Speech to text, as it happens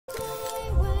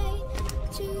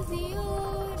the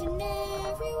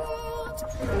ordinary world. I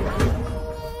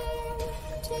will learn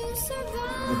to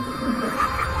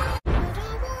survive, but I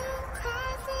will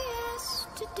cry for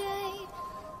yesterday.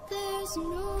 There's an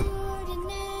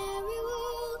ordinary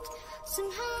world,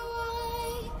 somehow I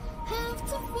have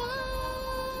to find.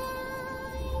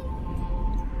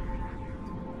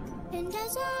 And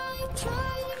as I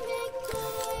try to make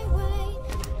my way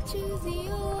to the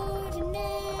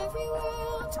ordinary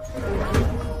world, I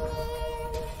will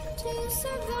learn to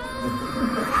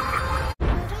survive,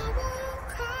 but I will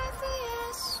cry for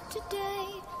yesterday.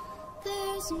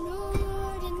 There's an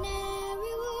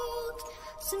ordinary world,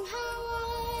 somehow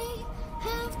I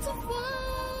have to find.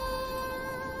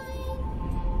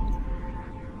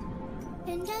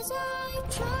 And as I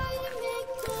try to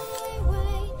make my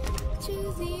way to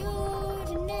the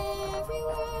ordinary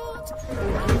world, I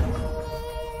will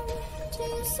learn to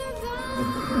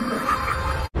survive,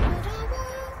 but I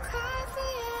will cry for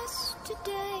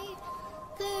yesterday.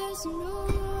 There's an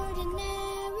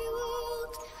ordinary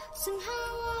world, somehow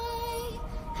I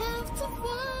have to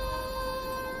find.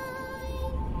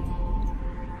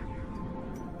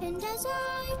 And as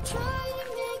I try to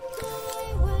make my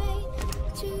way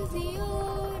to the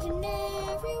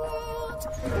ordinary world,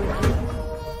 I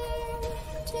will learn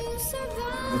to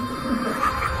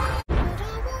survive, but I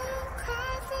will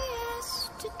cry for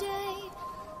yesterday.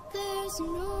 There's an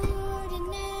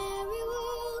ordinary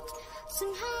world,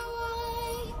 somehow I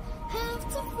have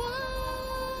to find.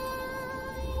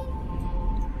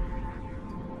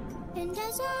 And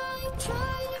as I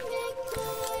try to make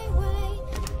my way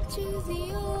to the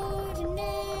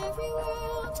ordinary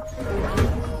world, I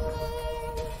will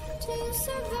learn to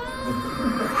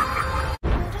survive,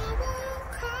 but I will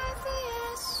cry for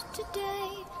yesterday.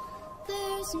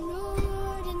 There's an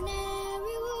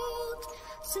ordinary world,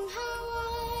 somehow I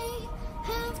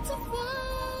have to find.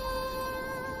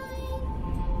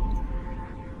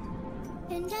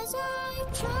 And as I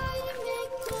try to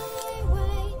make my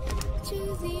way to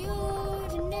the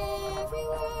ordinary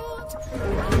world, I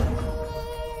will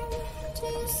learn to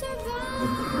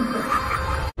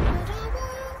survive, but I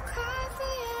will cry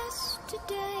for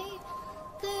yesterday.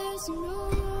 There's an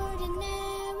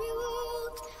ordinary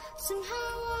world,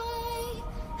 somehow I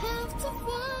have to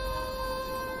find.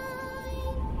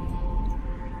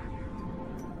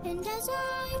 And as I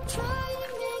try to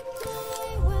make my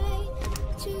way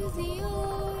to the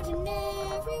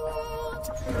ordinary world,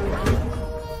 I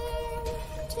will learn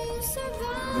to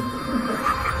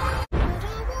survive, but I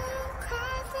will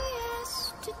cry for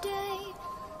yesterday.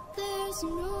 There's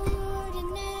an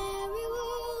ordinary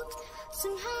world,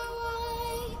 somehow I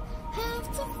have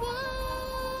to find.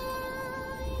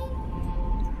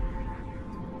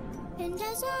 And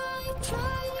as I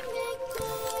try to make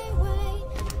my way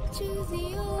to the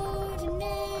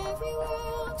ordinary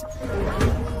world, I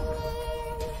will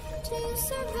learn to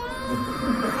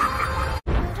survive,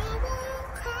 but I will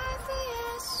cry for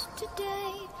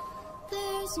yesterday.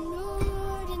 There's an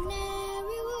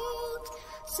ordinary world,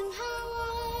 somehow I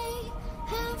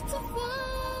have to find.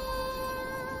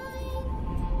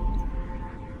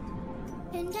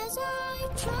 And as I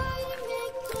try to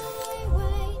make my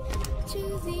way to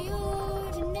the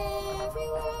ordinary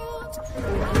world, I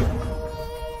will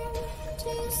learn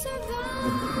to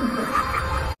survive,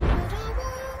 but I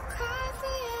will cry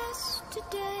for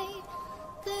yesterday.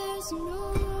 There's an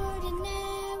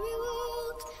ordinary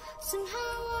world,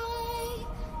 somehow I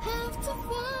have to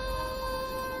find.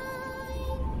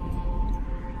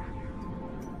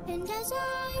 And as I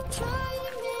try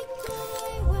to make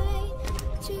my way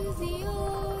to the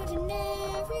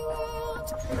ordinary world,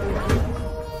 I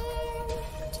will learn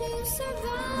to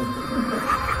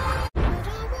survive, but I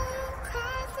will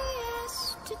cry for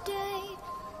yesterday.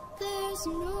 There's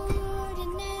an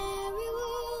ordinary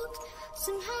world,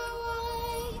 somehow I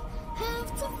have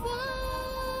to find.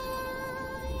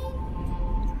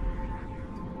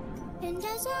 And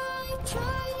as I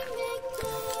try to make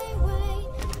my way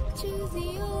to the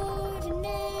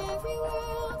ordinary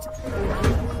world, I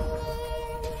will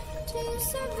learn to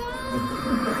survive,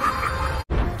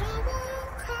 but I will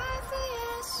cry for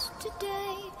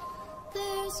yesterday.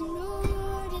 There's an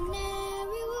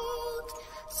ordinary world,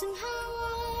 somehow I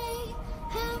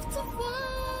have to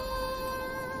find.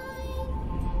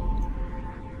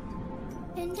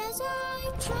 And as I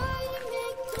try to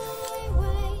make my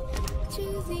way to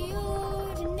the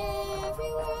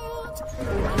ordinary world, I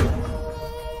will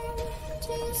learn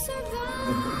to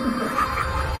survive,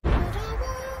 but I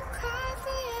will cry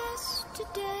for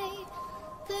yesterday.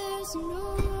 There's an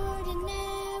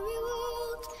ordinary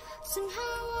world,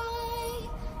 somehow I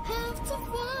have to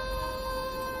find.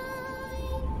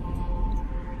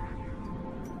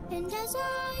 And as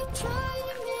I try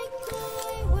to make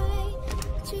my way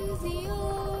to the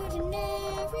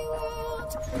ordinary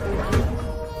world, I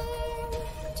will learn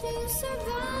to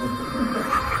survive.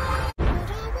 But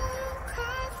I will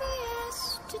cry for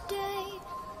yesterday.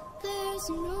 There's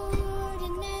no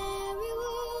ordinary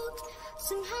world.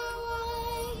 Somehow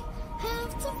I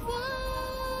have to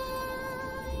find.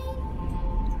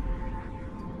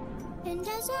 And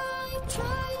as I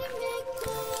try to make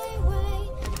my way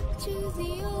to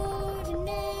the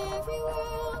ordinary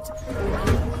world, I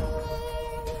will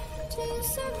learn to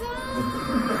survive.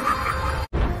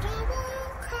 But I will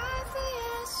cry for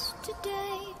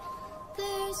yesterday.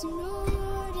 There's no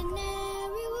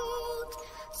ordinary world.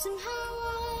 Somehow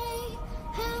I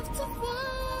have to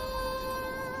find.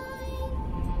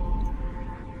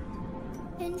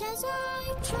 And as I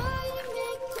try to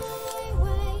make my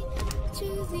way to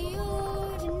the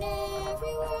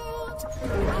ordinary world, I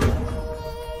will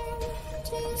learn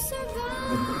to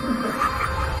survive.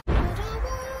 But I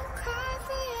will cry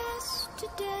for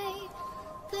yesterday.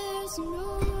 There's no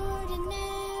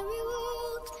ordinary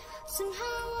world.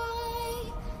 Somehow I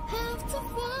have to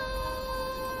find.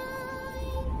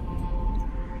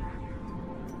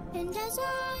 And as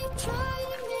I try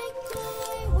to make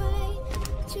my way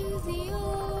to the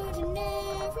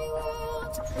ordinary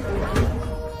world, I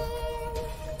will learn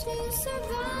to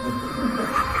survive.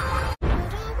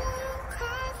 But I will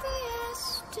cry for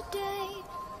yesterday.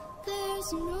 There's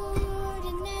no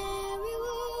ordinary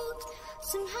world.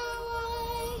 Somehow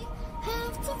I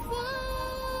have to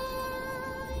find.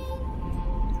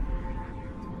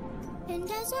 And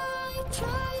as I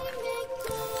try to make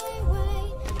my way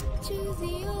to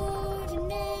the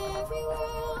ordinary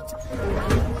world, I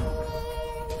will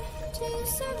learn to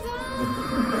survive.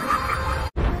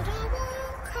 But I will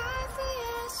cry for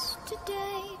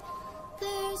yesterday.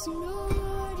 There's no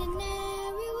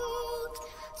ordinary world.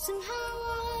 Somehow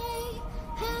I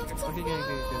have to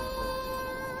find.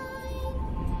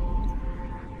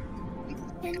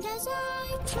 And as I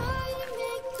try to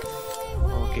make my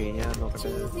way to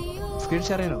the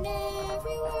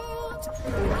ordinary world, I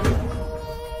will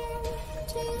learn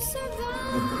to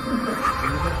survive.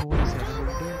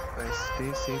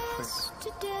 Stay safe.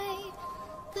 Today,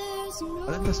 there's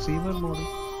no the streamer mode.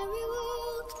 ordinary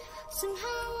world.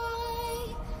 Somehow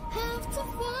I have to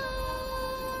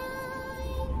find.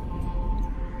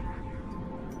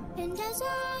 And as I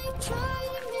try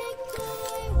to make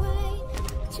my way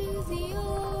to the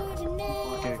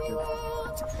ordinary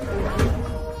world, I will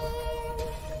learn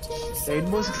to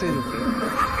Rainbow Six survive.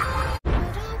 But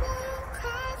I will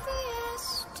cry for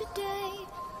yesterday.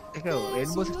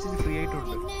 Rainbow Six is free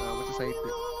ആയിട്ടുണ്ട് മറ്റേ site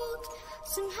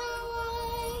Somehow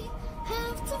I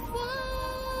have to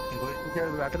find.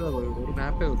 ഒരു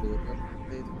മാപ്പേ ഉള്ളൂ.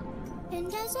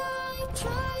 And as I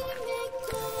try to make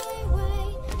my way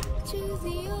to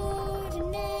the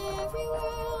ordinary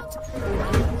world, I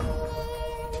will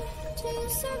learn to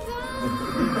survive.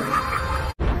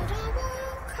 But I will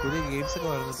പുതിയ cry games ഒക്കെ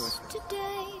for വരുന്നുണ്ട്.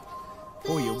 yesterday.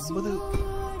 ഓ There's no 80%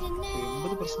 ordinary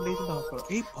world.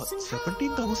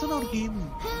 17,000 ആണ് game.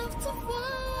 Have to find.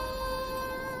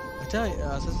 അച്ഛാ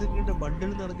അസസിന്റെ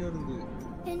ബണ്ടിൽ നിറഞ്ഞു വരുന്നത്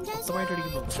And as മൊത്തമായിട്ട് I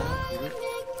അടിക്കുന്നു. try to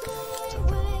make my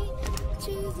way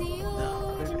to the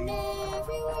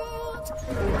ordinary world,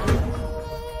 I will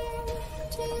learn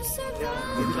to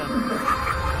survive. ഇതിലാണ്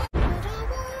But I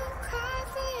will cry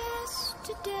for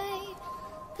yesterday.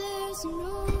 There's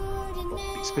no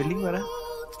ordinary spelling വരാ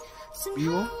world.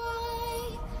 Vivo? Somehow I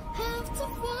have to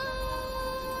find.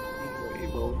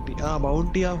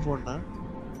 Bounty ആ ഫോണാ.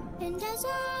 And as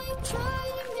I try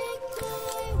to make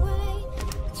my way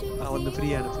to ഒന്ന് the free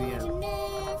ആണ്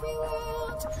ordinary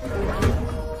world, I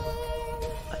will learn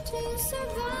to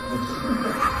survive.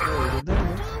 ഇതെന്താണ്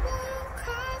I will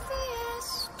cry for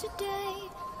yesterday.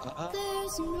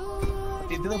 There's no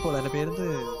ഇതിനെ പോലെ എന്റെ പേരെന്ത്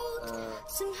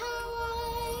somehow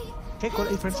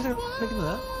ഈ ഫ്രണ്ട്സിനെ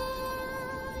വിളിക്കുന്നതാ.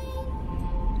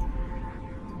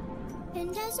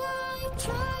 And as I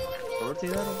try to What make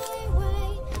is that? my way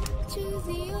to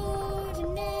the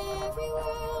ordinary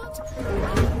world, I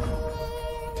will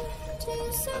learn to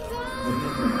survive.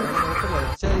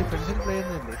 ഈ ഫ്രണ്ട്സിന് play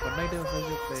ചെയ്യുന്നില്ലേ ഫണ്ണായിട്ട് പ്ലേ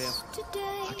ചെയ്യാം.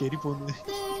 Today, കയറി പോകുന്നത്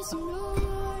there's no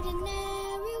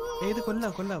ordinary world. ഏത്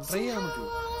കൊല്ലാം ട്രൈ ചെയ്യാൻ നമുക്ക്.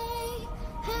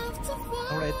 I have to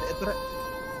അവിടെ find. എത്ര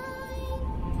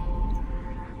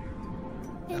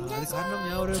അത് കാരണം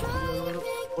ഞാൻ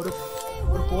ഒരു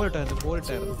പോയിട്ടായിരുന്നു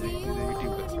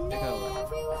യൂട്യൂബിൽ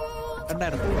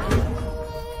കണ്ടായിരുന്നു.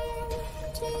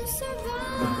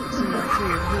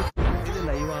 ഇത്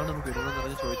ലൈവാണെന്ന് വരുമെന്ന്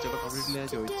പറഞ്ഞ് ചോദിച്ചപ്പോൾ കമ്മ്യൂണിറ്റിയിൽ ഞാൻ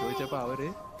ചോദിച്ചപ്പോൾ അവര്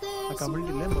ആ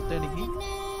കമ്മ്യൂണിറ്റിയിലെ മൊത്തം എനിക്ക്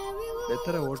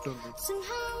എത്ര വോട്ടുണ്ട്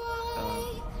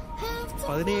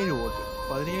 17 വോട്ട്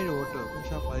 17 വോട്ട് വന്നു.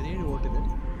 പക്ഷെ ആ 17 വോട്ടിൽ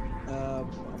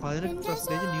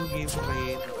 18% ന്യൂ ഗെയിംസ് ട്രൈ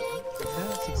ചെയ്യുന്നതാണ്. പിന്നെ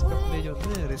 6%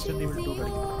 വന്ന് റെസിഡന്റ് ഈവിൾ 2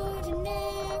 കളിക്കുന്നു.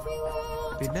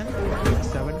 പിന്നെ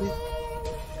 76%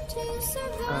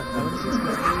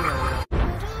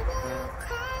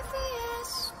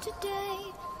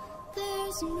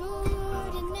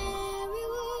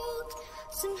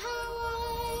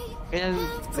 ഞാൻ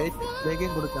പ്ലേ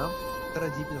ഗെയിം കൊടുക്കാം. എത്ര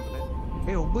GB നോക്കട്ടെ?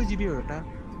 9 GB കേട്ടാ.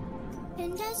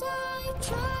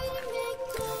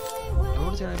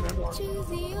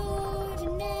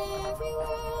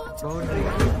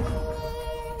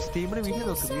 സ്റ്റീമിന് വീഡിയോ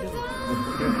നോക്ക്.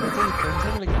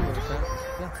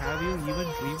 Have you even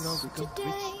dream now become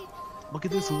rich?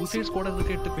 നമുക്കിത് സൂസൈഡ് സ്ക്വാഡ്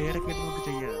എന്നൊക്കെ ഇട്ട് പേരൊക്കെ ഇട്ട് നമുക്ക്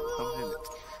ചെയ്യാം. തമിഴില്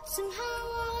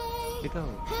കേട്ടോ.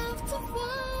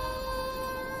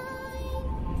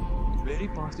 വെരി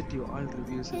പോസിറ്റീവ് ആൾ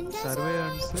റിവ്യൂസ്.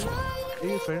 സർവേസ് ഈ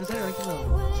ഫ്രണ്ട്സിനെ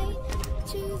കളിക്കുന്നതാണോ?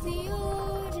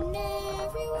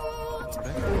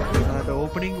 The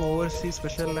opening overseas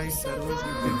specialized servers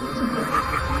will be posted in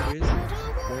a few days.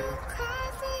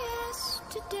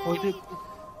 Oh, ഇത്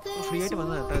ഫ്രീ ആയിട്ട്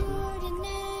വന്നതാ കേട്ടോ.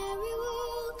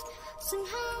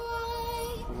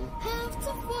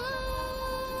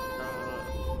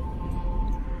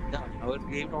 അവർ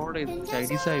ഗെയിം ഡൗൺലോഡ് ചെയ്തു.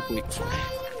 ചൈനീസ് ആയി പോയി.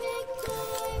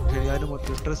 ശരിയാലും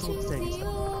മൊത്തം സ്ട്രെസ് മൊത്തം ചൈനീസ്.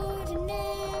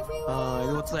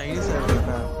 ഇത് മൊത്തം ചൈനീസ് ആണ്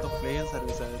കേട്ടോ. മൊത്തം പ്ലെയർ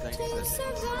സർവീസ് ആണ് ചൈനീസ്.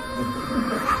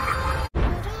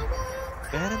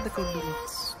 വേറെന്തൊക്കെ ഉണ്ട്?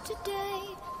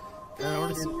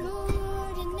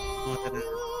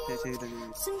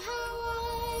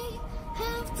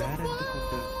 വേറെന്തൊക്കെ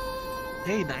ഉണ്ട്?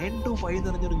 925 എന്ന്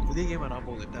പറഞ്ഞൊരു പുതിയ ഗെയിം വരാൻ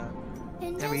പോകുന്നിട്ടാ.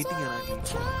 ഞാൻ വെയിറ്റിംഗ് ആണ്.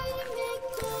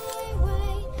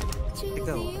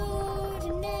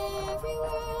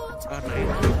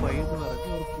 925 എന്ന് പറഞ്ഞ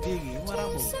ഒരു പുതിയ ഗെയിം വരാൻ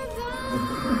പോകും.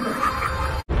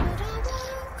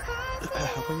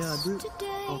 അപ്പൊ ഞാൻ അത്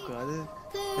നോക്കാം. അത്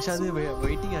പക്ഷെ അത്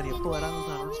വെയിറ്റിംഗ് ആണ്. എപ്പോ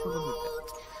വരാമെന്ന് അനൗൺസ്മെന്റ് ഒന്നും ഇല്ല.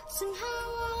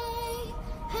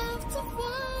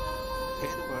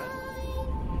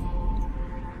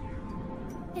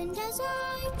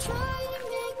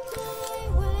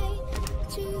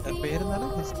 പേരെന്താണ്?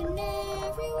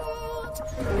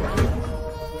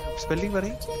 സ്പെല്ലിംഗ്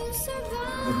പറയും.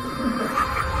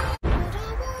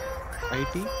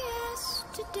 IT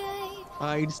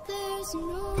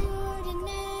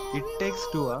It takes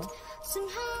two. It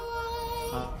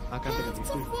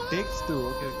takes two.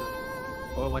 Okay.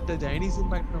 Oh, മറ്റേ ചൈനീസ്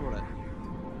ഇമ്പാക്ട് പോലെ.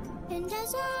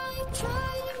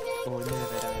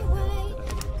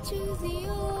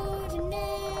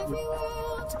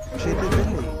 പക്ഷെ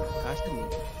ഇതല്ലേ കാശല്ലേ?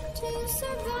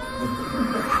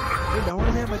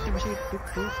 ഡൗൺലോഡ് ചെയ്യാൻ പറ്റും. പക്ഷെ ടു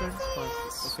ഫ്രണ്ട്സ് പാസ്.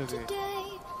 ഓക്കെ.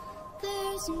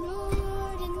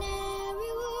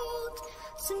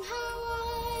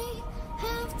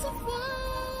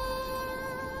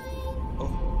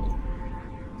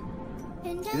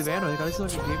 ഇത് വേണോ? ഇത് കളിച്ച്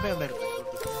നോക്കി. ഗെയിം ഉണ്ടായിരുന്നു.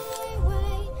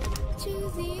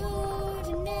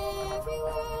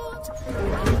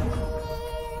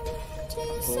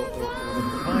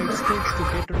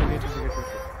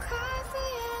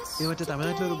 ഇത് മറ്റേ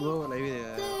തമിഴ്നാട്ടിലൊരു ബ്രോ ലൈവ് ചെയ്ത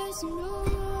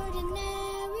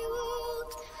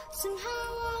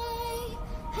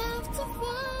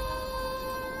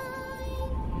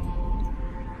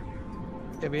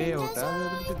വേ ഔട്ടാ.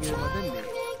 അതല്ലേ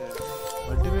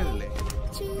മൾട്ടിപ്ലെയർ?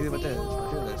 ഇത് മറ്റേ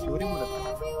സ്റ്റോറി മോഡ് എന്നാ?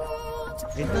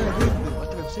 ഇത്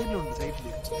മറ്റേ വെബ്സൈറ്റിലുണ്ട്,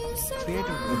 സൈറ്റില് ഫ്രീ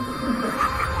ആയിട്ടുണ്ട്.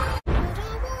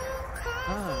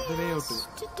 ഇത് വേ ഔട്ട്.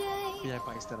 ഞാൻ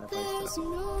പൈസ തരാം.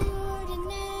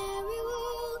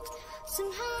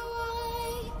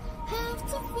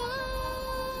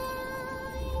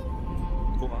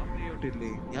 വേ ഔട്ട്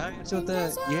ഇല്ലേ? ഞാൻ വിചാരിച്ചത്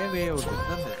വേ ഔട്ട്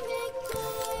തന്നെ.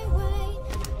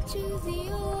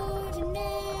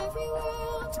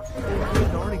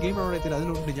 ഗെയിം ഡൗൺലോഡ് ചെയ്തില്ല.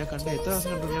 അതിലുണ്ട്. ഞാൻ കണ്ട എത്ര ദിവസം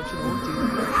കണ്ടു. ഞാൻ പക്ഷെ ഡൗൺ ചെയ്തു.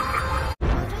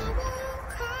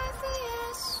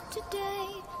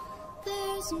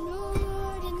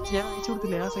 ഞാൻ അയച്ചു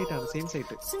കൊടുത്തില്ല. ആ സൈറ്റാണ്, സെയിം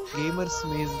സൈറ്റ്, ഗെയിമേഴ്സ്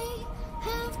മേസ്.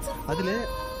 അതില്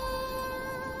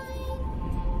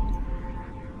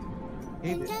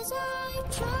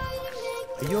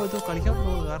അയ്യോ അത് കളിക്കാൻ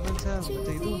പോകുന്നു. കാരണം വെച്ചാൽ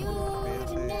മറ്റേ ഇതുണ്ട്,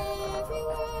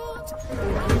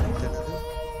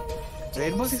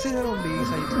 റെയിൻബോ 6 ഉണ്ട് ഈ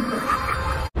സൈറ്റ്.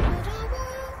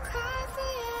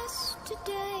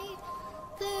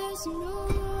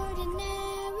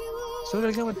 സോ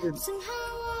കളിക്കാൻ പറ്റില്ല.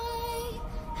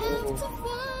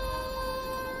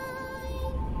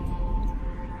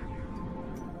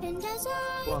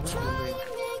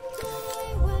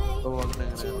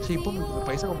 പക്ഷെ ഇപ്പം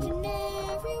പൈസ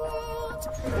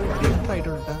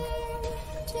ആയിട്ടുണ്ട്.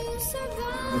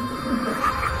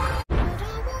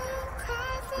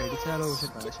 മേടിച്ചാലോ? പക്ഷെ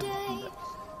കാശ് ഇല്ല.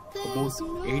 about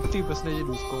 80%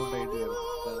 discount ആയിട്ട് വരും.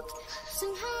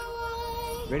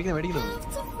 മേടിക്കണം.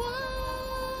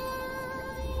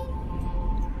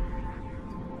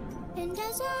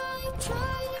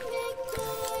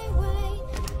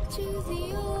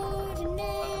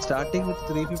 Starting with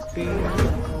 350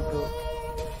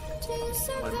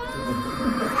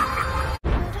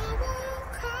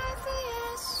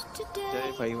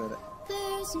 5 വരെ.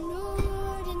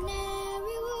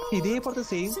 ഇതേപോലത്തെ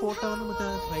സെയിം ഫോട്ടോ ആണ് മറ്റേ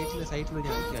സൈറ്റിൽ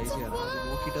ഞാൻ അയച്ചു തരാം. അത്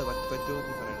നോക്കിയിട്ട് പറ്റുമോ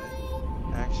എന്ന് പറയണേ.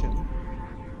 ആക്ഷൻ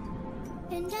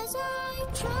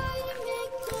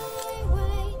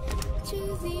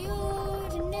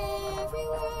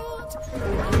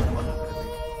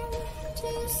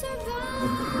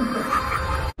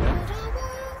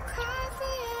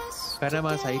കാരണം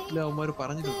ആ സൈറ്റിൽ അവന്മാർ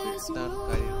പറഞ്ഞിട്ടുണ്ട് എന്താണ്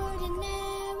കാര്യം.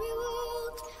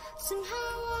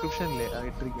 ഡിസ്ക്രിപ്ഷനിലെ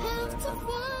ഇട്ടിരിക്കുന്നത്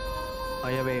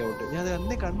വേ ഔട്ട്. ഞാൻ അത്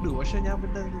അന്നേ കണ്ടു. പക്ഷെ ഞാൻ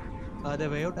പിന്നെ The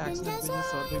way out accident business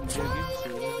solved video game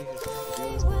similarly his video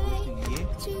was published in EA.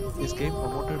 This game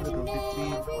promoted the 23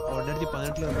 under the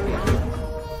 18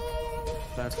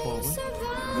 platform.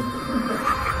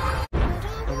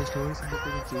 The stories in the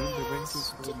jail revenge is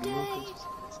for Leo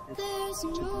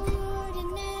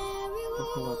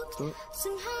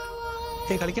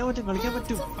Hey, കളിക്കാൻ പറ്റും.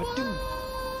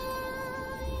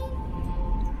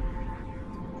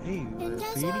 Hey,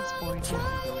 Phoenix Point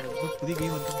പുതിയ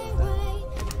game ഉണ്ടെന്ന്.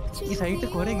 ഈ സൈറ്റിൽ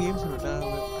കുറെ games ഉണ്ട്.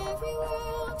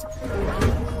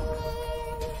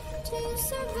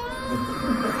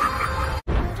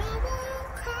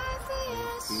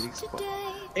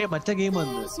 മറ്റേ game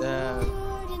വന്ന്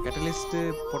കാറ്റലിസ്റ്റ്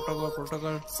പ്രോട്ടോകോൾ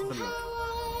ഉണ്ടല്ലോ.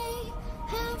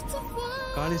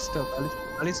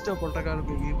 കാളിസ്റ്റോ പ്രോട്ടോകോൾ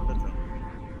ഗെയിം ഉണ്ടല്ലോ.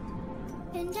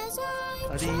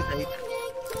 അത് ഈ സൈറ്റ്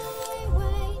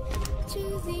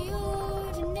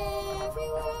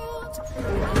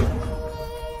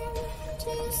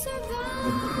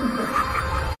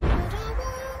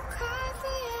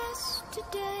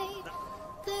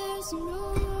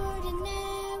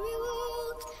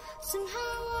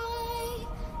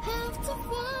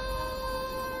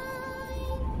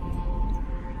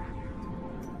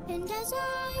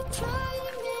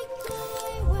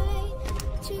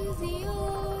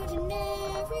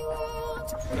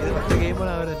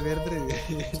ഗെയിമാണ് വേറെ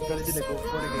കളിച്ചില്ല.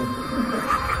 കോപ്പോടെ game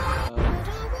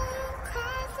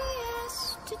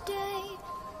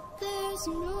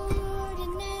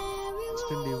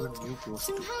new post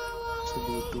to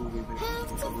do two women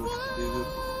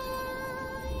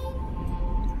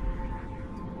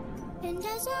and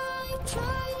as I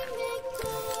try to make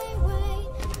my way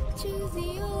to the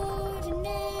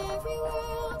ordinary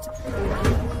world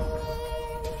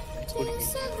to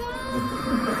survive,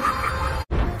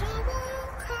 but I will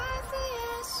cry for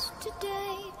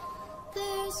yesterday.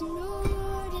 There's no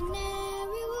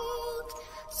ordinary world.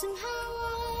 Somehow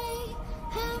I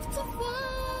have to find.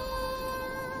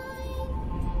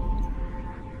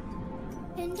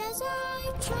 And as I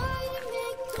try to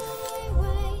make my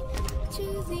way to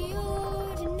the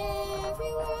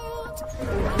ordinary world,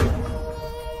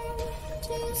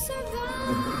 to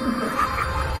survive,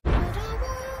 but I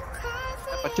will cry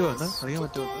for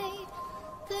yesterday.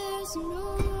 There's no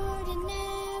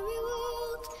ordinary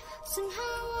world.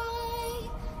 Somehow I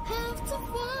have to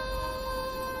find.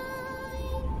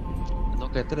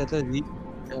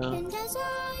 And as I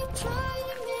try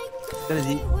to make my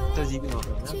way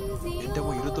എന്റെ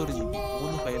 24 GB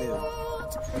 3 ഫയലേ ഉള്ളൂ.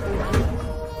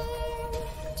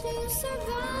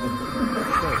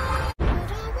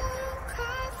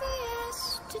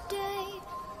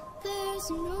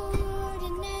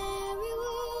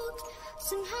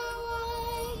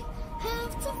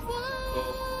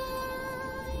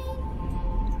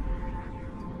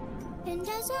 And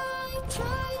as I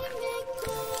try to make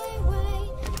my way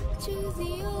to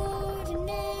the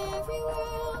ordinary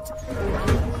world,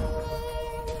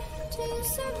 to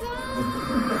survive.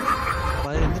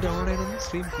 എന്ത് download ചെയ്യണം?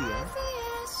 Stream ചെയ്യാം.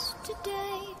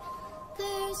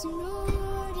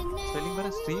 Spelling പറ.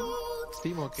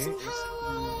 Stream okay.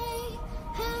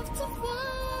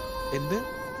 എന്ത്?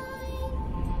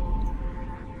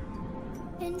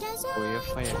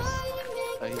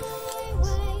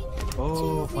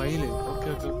 File.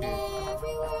 Okay.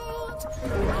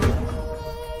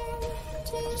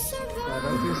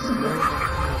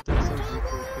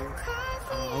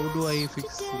 How do I fix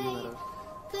error?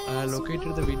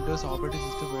 Located the Windows operating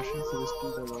system version series to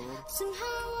the lower.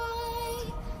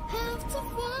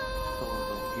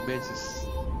 Images.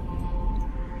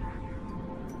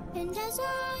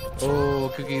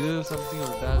 Okay. This is something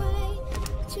on that.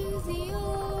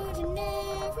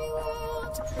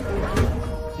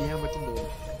 Yeah, but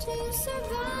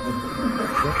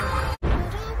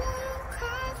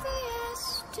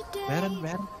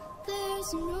വേറെ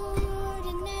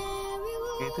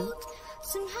ഏത്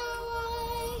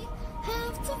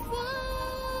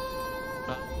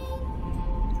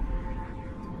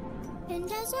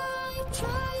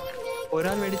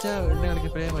ഒരാൾ മേടിച്ച എണ്ണ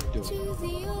കളിക്കപ്പോഴേ പറ്റുമോ?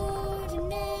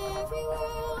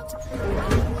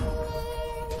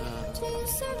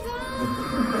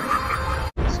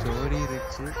 സ്റ്റോറി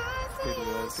റിച്ച്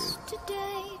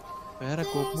വേറെ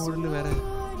കോപ്പ് മോഡിൽ വേറെ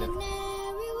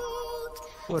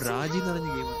ഓ രാജി എന്ന് പറഞ്ഞ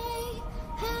ഗെയിം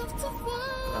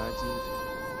രാജി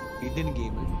ഇന്ത്യൻ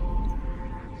ഗെയിം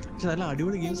പക്ഷെ നല്ല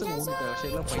അടിപൊളി ഗെയിംസ് ഒക്കെ പോകുന്നുണ്ട് പക്ഷെ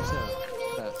എല്ലാം പൈസ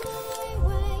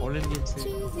ഓൺലൈൻ ഗെയിംസ്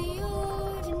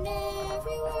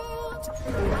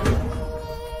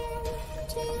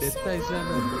ഡെത്ത്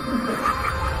ഐസ്ലാൻഡ്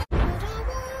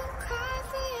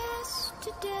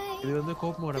ഇത് വന്ന്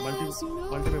കോപ്പ് മോഡ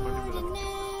മൾട്ടിപ്ലേ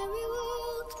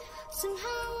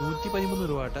 113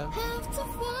 രൂപ കേട്ടാ.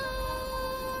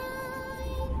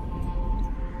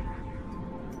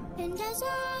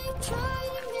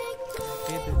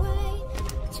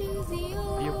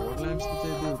 ഈ ബോർഡർലാൻഡ്സിന്റെ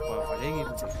ഇത് പഴയ ഗെയിം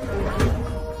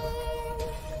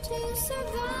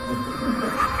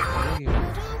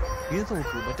ഇത്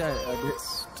നോക്കൂ മറ്റേ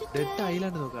ഡെഡ്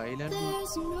ഐലാൻഡ് നോക്ക ഐലാൻഡ്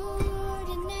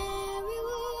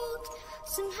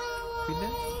പിന്നെ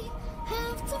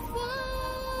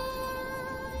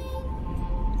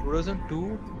 2002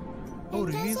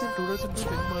 റിലീസ്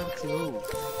 2002 മാർച്ച്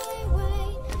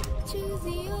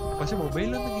പക്ഷെ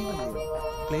മൊബൈലിലൊന്നും ഗെയിമല്ലേ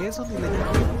പ്ലേയേഴ്സ് ഒന്നും ഇല്ല ഞാൻ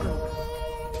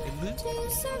എന്ന്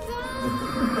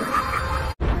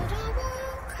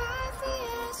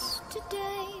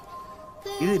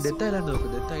ഇത് ഡെത്ത് ഐലാൻഡ്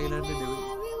നോക്കും ഡെത്ത് ഐലാൻഡ്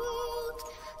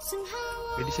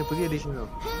എഡിഷൻ പുതിയ എഡിഷൻ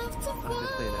നോക്കും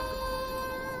death island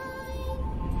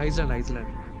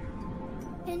Iceland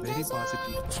very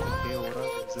positive okay aura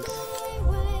exists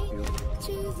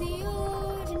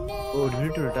oh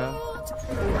Dmitry da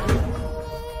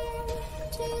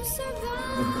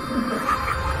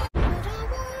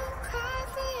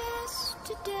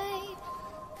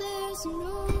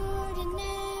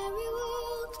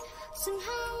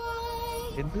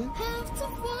endu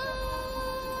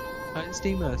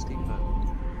Steam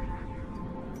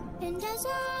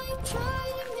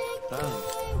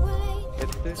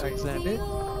Iceland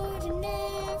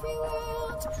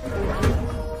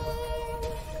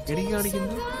എനിക്ക്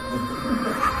കാണിക്കുന്നു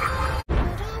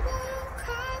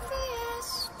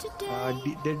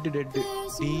ഡെഡ്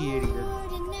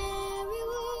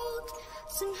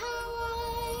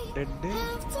ഡെഡ്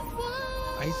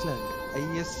ഐസ്ലാൻഡ്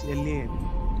ISLAN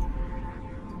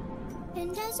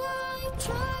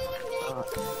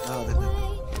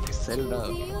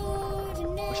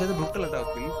പക്ഷെ അത് ബ്രൂട്ടൽ അല്ല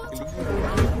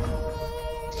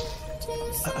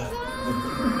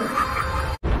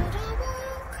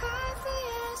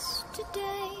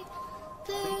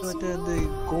മറ്റേ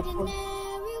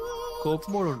കോപ്പ്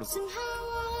മോഡുണ്ട്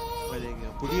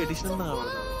പുതിയ എഡിഷൻ എന്നാണ്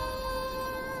പറഞ്ഞത്.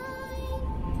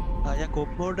 ഞാൻ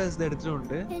കോപ്പ് മോഡ്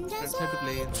എടുത്തിട്ടുണ്ട് ഫ്രണ്ട്സായിട്ട്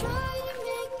പ്ലേ ചെയ്യുന്നത്.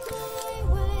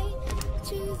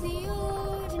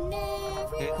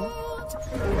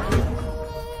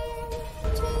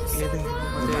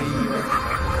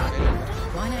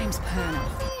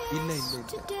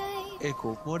 ഇല്ല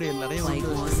കോപ്പ് മോഡ് എല്ലാരെയും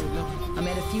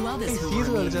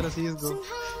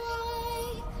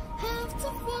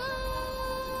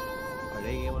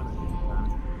പഴയ ഗെയിമാണ്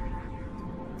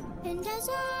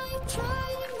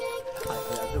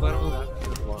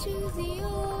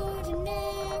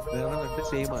അത് പറഞ്ഞു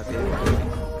സെയിം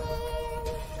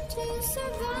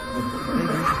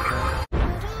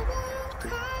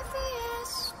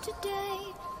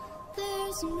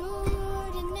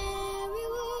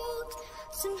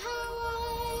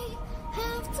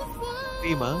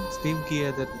സ്റ്റീം കീ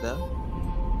ചെയ്തിട്ടുണ്ടാ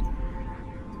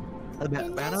അത്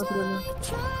ബാനാകത്തില്ലല്ലോ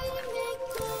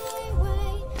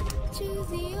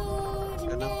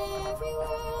കാരണം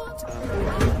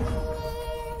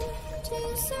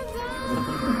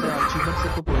അച്ചീവ്മെന്റ്സ്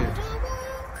ഒക്കെ പോയത്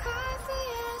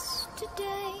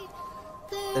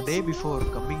the day before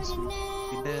coming soon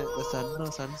പിന്നെ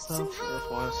sons of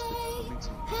forest coming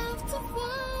soon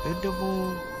എന്റെ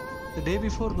the day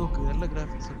before നോക്ക് നല്ല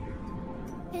ഗ്രാഫിക്സ് ഉണ്ട്.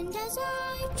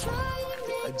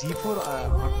 G4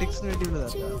 ഒപ്റ്റിക്സിന്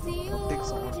വേണ്ടിയുള്ളതാണ്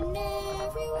ഒപ്റ്റിക്സ് മാർച്ച്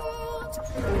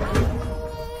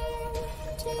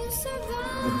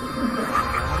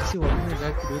 1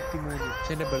 2023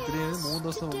 പക്ഷെ എന്റെ ബർത്ത്ഡേ 3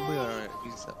 ദിവസം മുമ്പ്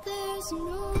റിലീസ്.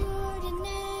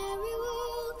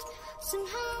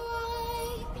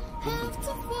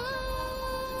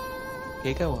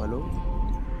 കേക്കാവോ? ഹലോ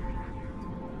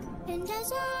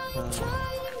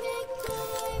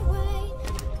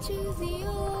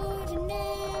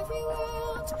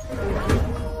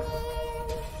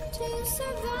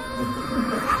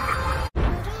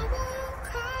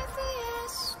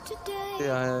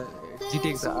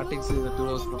GTX RTX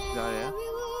 2000 താഴെ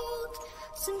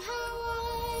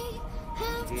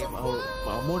ഗെയിം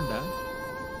അമൗണ്ടാ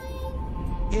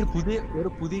ഒരു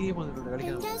പുതിയ ഗെയിം വന്നിട്ടുണ്ട്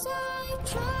കളിക്കാൻ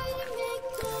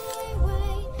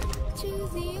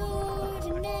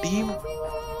ടീം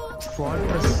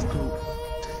ഫോർട്രസ് 2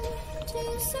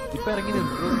 ഇപ്പൊ ഇറങ്ങി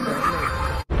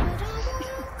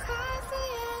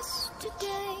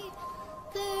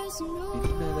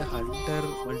പിന്നെ ഹണ്ടർ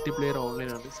മൾട്ടിപ്ലെയർ ഓൺലൈൻ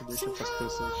ആണ് simulation first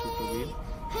person shooter game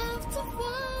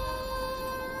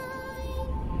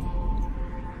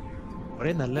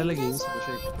കുറെ നല്ല നല്ല ഗെയിംസ്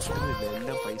പക്ഷെ കിട്ടുന്നില്ല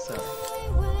എല്ലാം പൈസ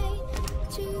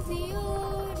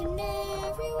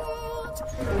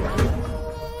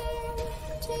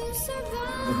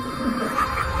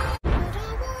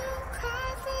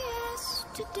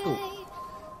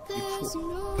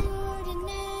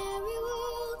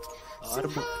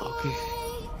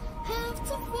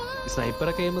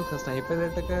സ്നൈപ്പറൊക്കെ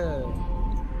സ്നൈപ്പറായിട്ടൊക്കെ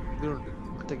ഇതിലുണ്ട്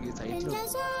മറ്റേ സൈറ്റിലുണ്ട്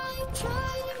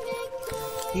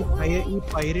ഈ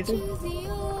പൈറേറ്റഡ്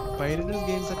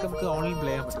ഗെയിംസ് ഒക്കെ നമുക്ക് ഓൺലൈൻ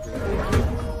പ്ലേ ചെയ്യാൻ പറ്റത്തില്ല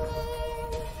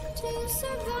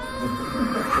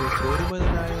സ്റ്റോറി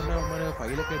പോയതുകൊണ്ട് നമ്മള്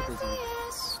ഫൈലൊക്കെ എടുത്ത്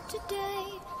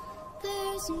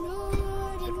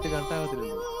വെച്ചിട്ട്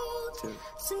കണ്ടാകത്തില്ലല്ലോ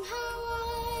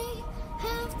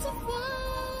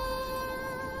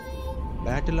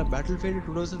ബാറ്റിൽ ഫീൽഡ്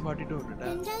 2042 ഉണ്ട്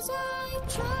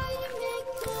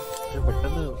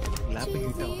പെട്ടെന്ന് ലാപ്പ്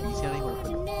ഹീറ്റാവും PC ആണെങ്കിൽ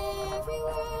കുഴപ്പമില്ല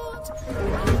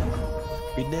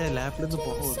പിന്നെ ലാപ്പിലൊന്ന്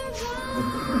പോകും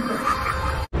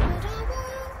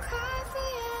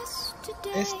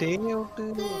stay out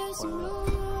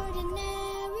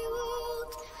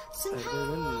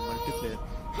multiplayer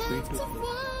free to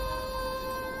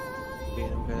play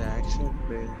നമുക്ക് action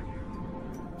play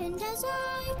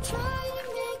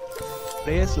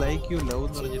Players like you love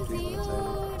എന്ന് പറഞ്ഞിട്ട്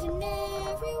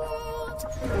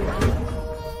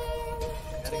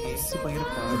ഗെയിംസ് ഭയങ്കര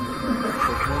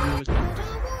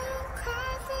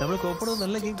നമ്മൾ കോപ്പടോ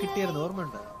നല്ല ഗെയിം കിട്ടിയായിരുന്നു ഓർമ്മ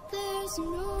ഉണ്ടോ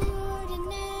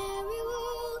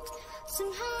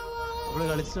നമ്മള്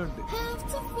കളിച്ചിട്ടുണ്ട്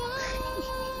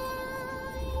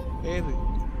ഏത്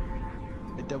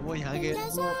എന്റെ അമ്മ ഞാൻ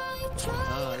കയറുമ്പോ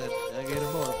അതെ ഞാൻ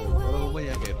കയറുമ്പോ ഉറപ്പുമ്പോ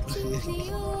ഞാൻ കയറും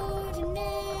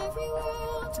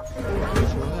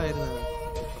ഷോകായിരുന്നു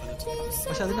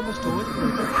പക്ഷെ അതിന്റെ അമ്മ സ്റ്റോറി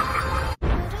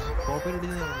കോപ്പറേറ്റ്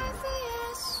അടിച്ച്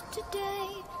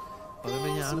അതുകൊണ്ട്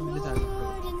ഞാൻ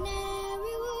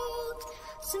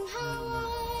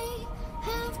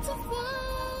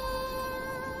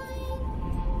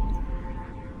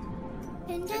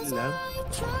പിന്നെ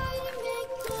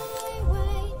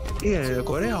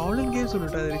കൊറേ ഓൺലൈൻ ഗെയിംസ് ഉണ്ട്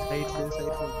സൈറ്റില്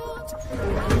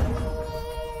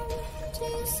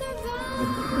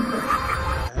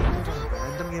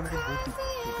ഗെയിം കൂട്ടി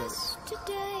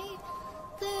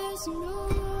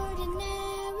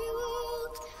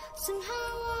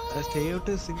സ്റ്റേ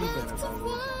ഔട്ട് സിംഗിൾ പ്ലെയർ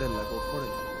ഇതല്ല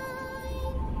കോപ്പടില്ല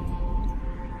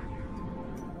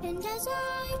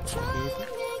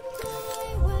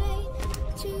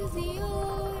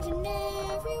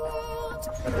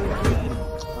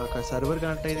സർവർ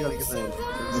കണക്ട് ചെയ്ത്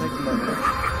കളിക്കുന്നതായിരിക്കും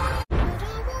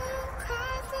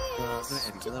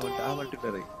ആ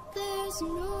മൾട്ടിപ്ലെയർ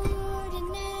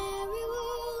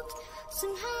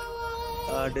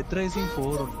ഡെത്ത് റൈസിംഗ്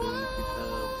 4 ഉണ്ട് പിന്നെ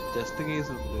ജസ്റ്റ് കേസ്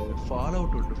ഉണ്ട് ഫാൾ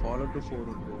ഔട്ട് ഉണ്ട് ഫാൾ ഔട്ട്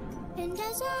 4 ഉണ്ട്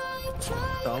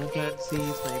Tom Clancy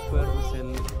sniper cell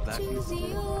black list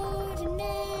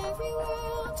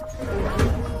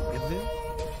എന്ത്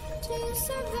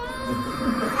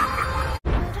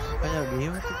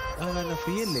ഗെയിം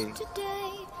ഫ്രീ അല്ലേ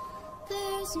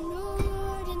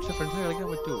പക്ഷെ ഫ്രണ്ട്സിനെ കളിക്കാൻ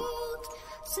പറ്റുമോ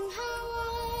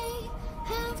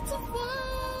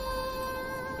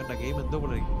കണ്ട ഗെയിം എന്തോ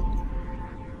പോലെ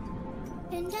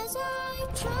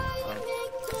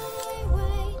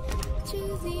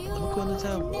നമുക്ക്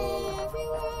വന്നുവെച്ചാ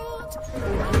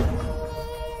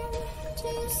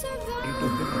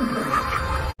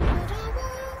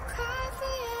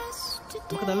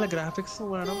നമുക്ക് നല്ല ഗ്രാഫിക്സ്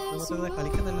വേണം നമുക്ക്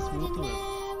കളിക്കാൻ നല്ല സ്മൂത്ത് വേണം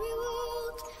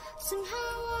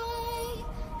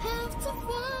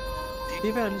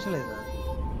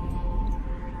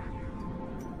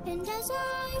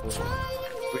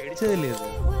മേടിച്ചതല്ലേ അത്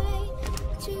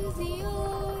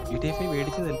GTA 5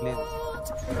 മേടിച്ചതല്ലേ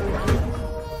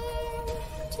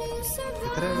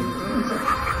എത്ര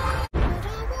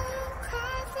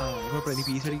നീ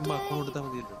പീസ് അടിക്കുമ്പോ അക്കൗണ്ട് കൊടുത്താൽ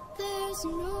മതിയല്ലോ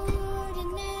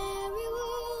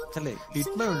അല്ലേ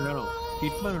ഹിറ്റ്മാൻ ഉണ്ട് വേണോ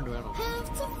ഹിറ്റ്മാൻ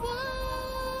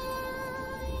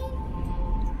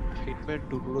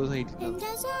 2018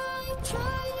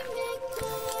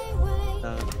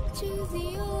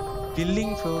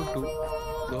 കില്ലിംഗ് ഫ്ലോർ 2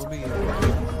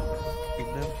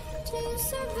 പിന്നെ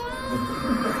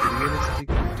realistic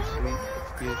free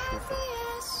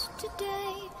FPS shooter.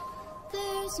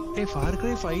 Hey, Far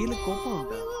Cry 5 Copa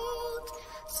ഉണ്ടോ?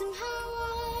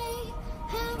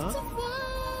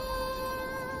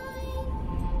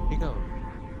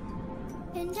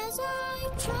 And as I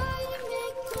try to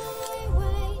make my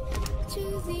way to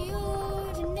the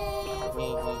ordinary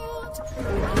world, I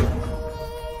will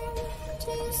learn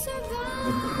to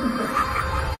survive.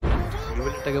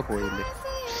 ഇവലിട്ടൊക്കെ പോയില്ലേ?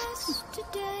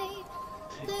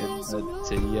 എന്താ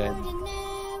ചെയ്യാൻ?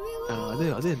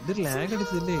 അത് എന്തൊരു ലാഗ്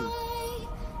അടിച്ചല്ലേ?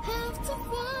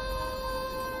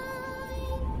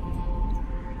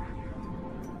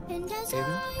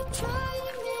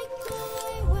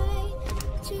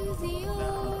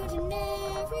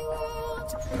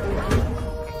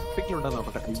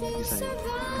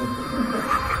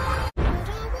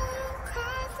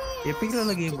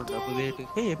 എപ്പിക്കിലുള്ള ഗെയിം ഉണ്ടോ പുതിയായിട്ട്?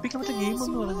 എപ്പിക്ക് മറ്റേ game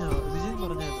എന്ന് പറഞ്ഞാ വിജയൻ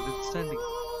പറഞ്ഞായിരുന്നു സ്റ്റാൻഡിങ്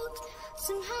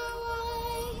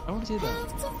ഡൗൺലോഡ് ചെയ്താ?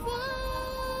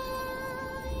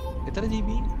 എത്ര GB?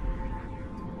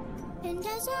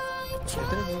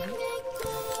 എത്ര GB?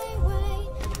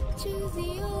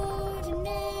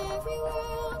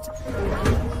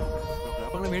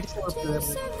 അപ്പൊ മേടിച്ചപ്പോ എപ്പോ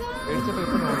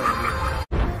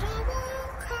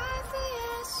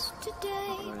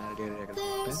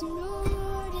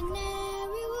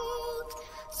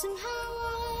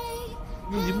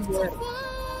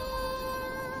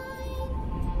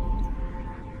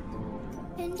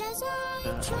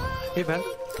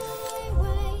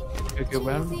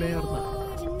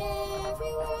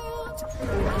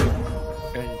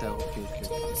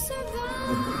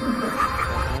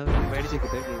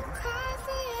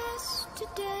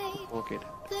okay.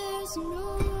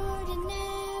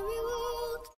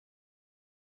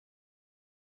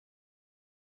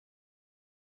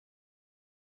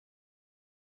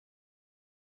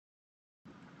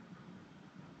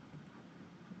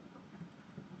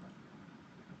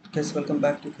 Guys, welcome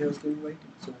back to Chaos Game White.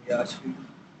 So we are actually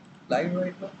live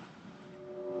right now.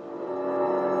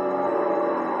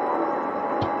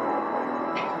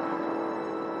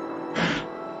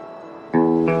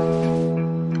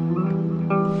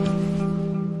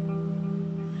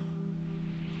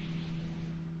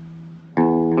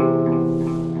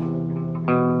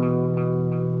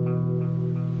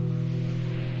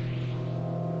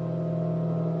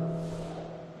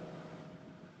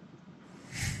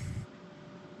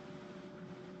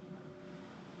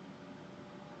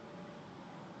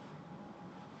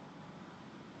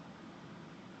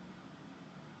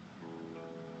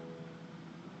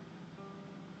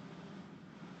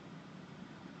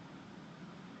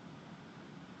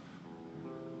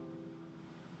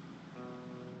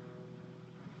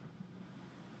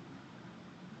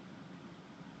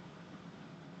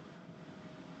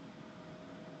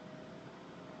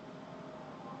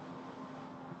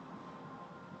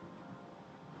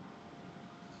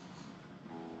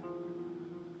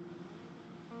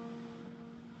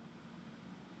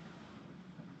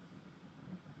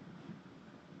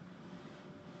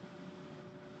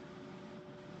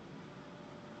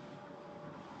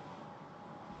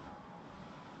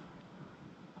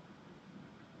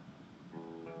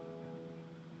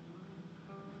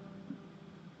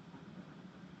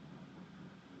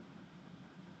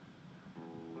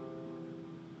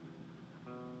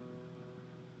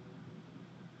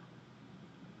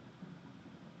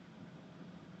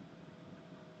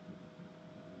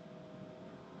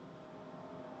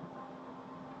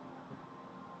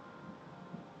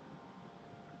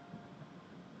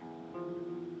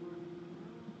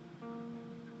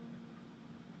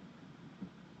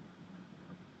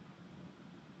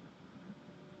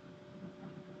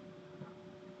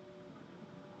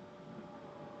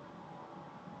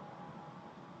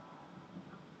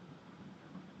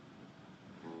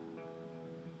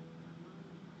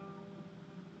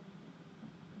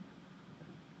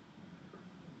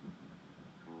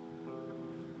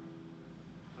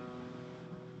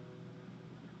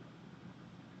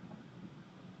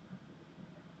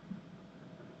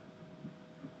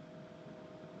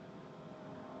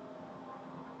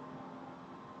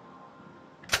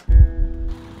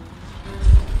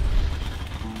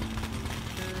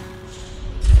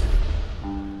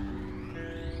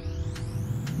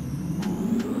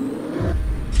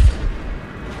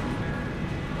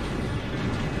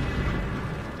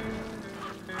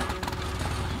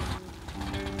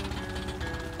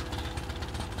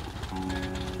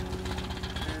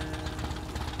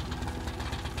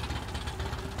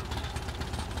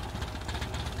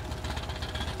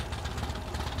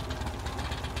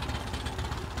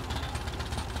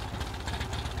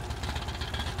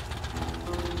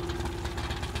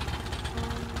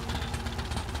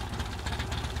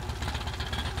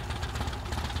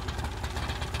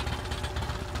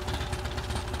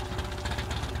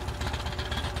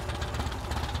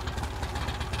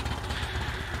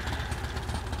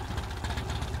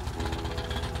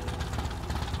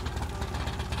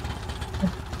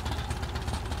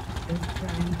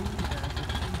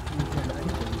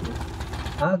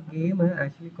 ആ ഗെയിം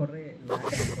ആക്ച്വലി കുറേ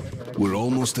We're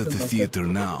almost at the theater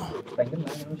now.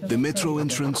 The metro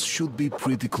entrance should be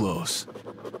pretty close.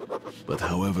 But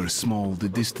however small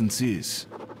the distance is,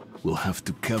 we'll have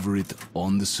to cover it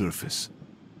on the surface.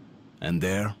 And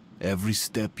there, every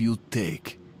step you take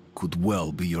could well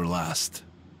be your last.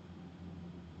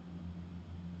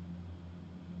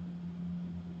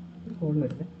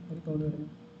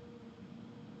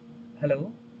 Hello?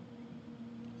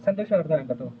 Santosh Ardhan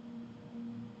kato.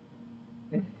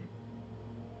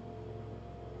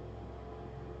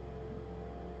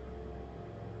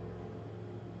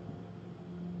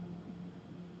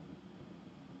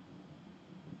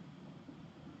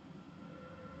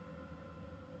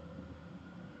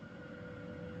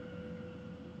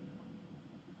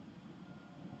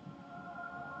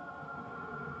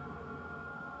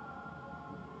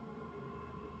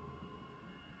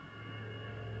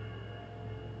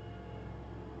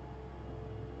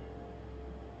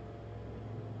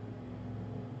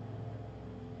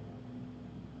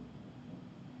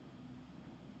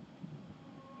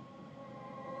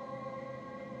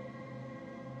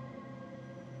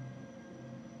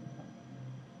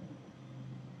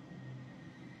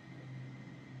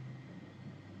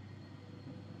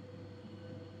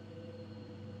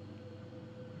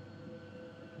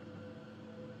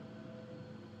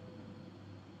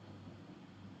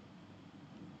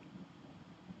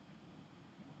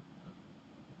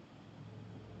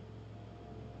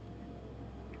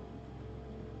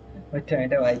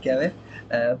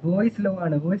 Voice low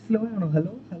ആണ്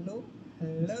hello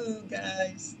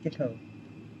guys കേട്ടോ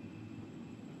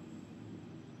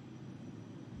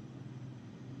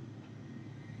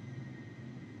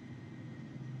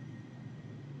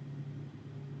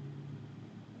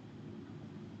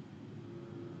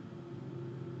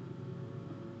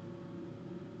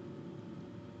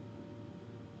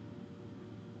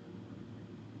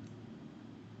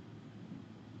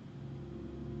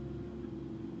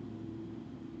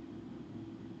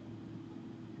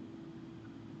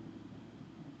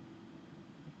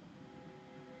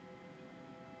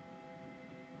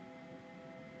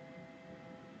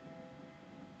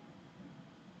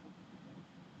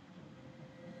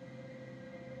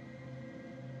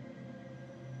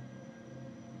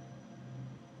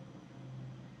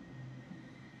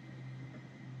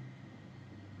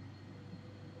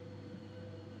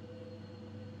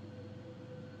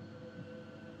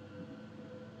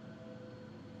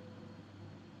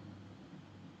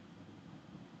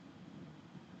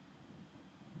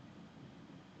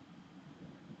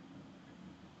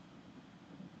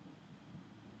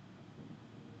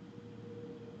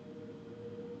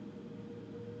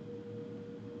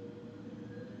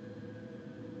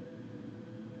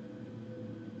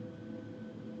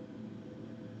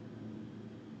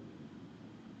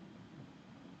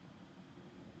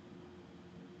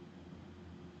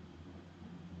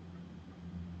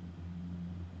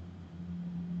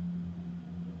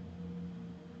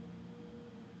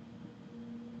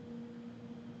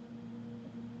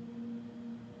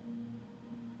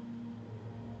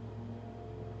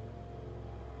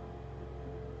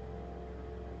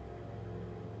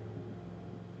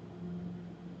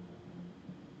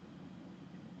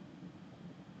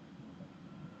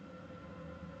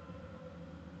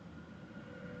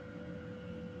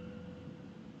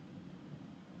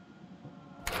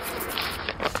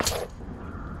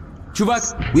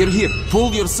Chuvak, we're here. Pull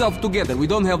yourself together. We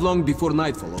don't have long before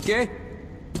nightfall, okay?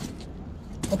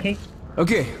 Okay.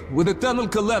 Okay, with the tunnel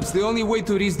collapsed, the only way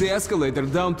to reach the escalator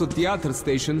down to theater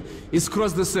station is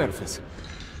cross the surface.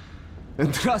 And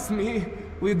trust me,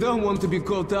 we don't want to be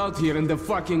caught out here in the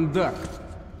fucking dark.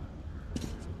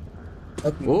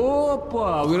 Okay.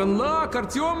 Opa, we're in luck,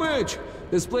 Artyomich!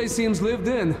 This place seems lived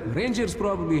in. Rangers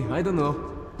probably, I don't know.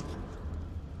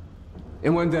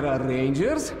 And when there are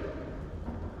rangers...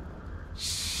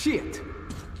 Shit!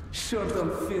 Short on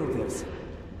filters.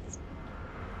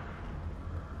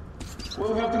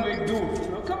 We'll have to make do.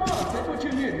 Now, come on, take what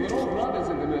you need. We're all brothers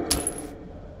in the metro.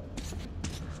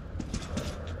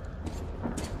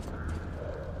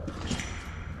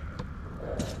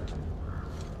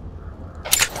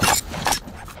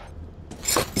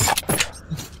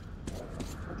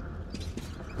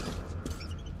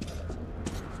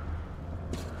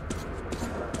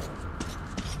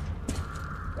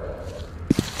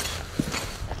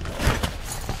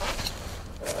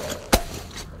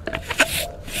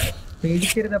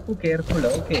 Careful,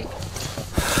 okay.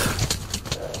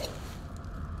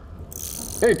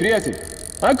 Hey, приятель,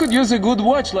 I could use a good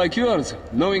watch like yours.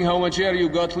 Knowing how much air you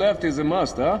got left is a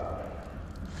must, huh?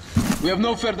 We have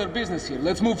no further business here.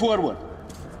 Let's move forward.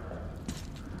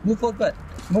 Move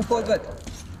forward.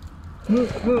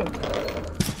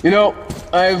 You know,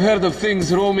 I've heard of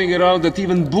things roaming around that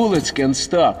even bullets can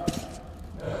stop.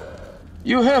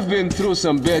 You have been through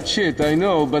some bad shit, I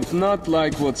know, but not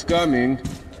like what's coming.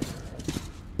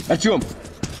 Artyom,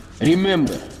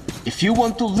 remember, if you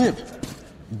want to live,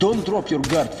 don't drop your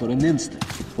guard for an instant,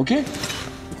 okay?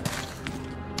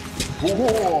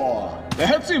 Whoa,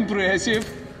 that's impressive.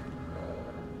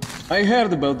 I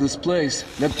heard about this place.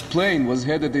 That plane was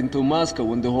headed into Moscow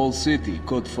when the whole city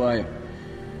caught fire.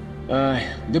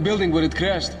 The building where it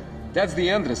crashed, that's the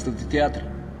entrance to the theater.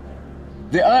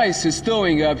 The ice is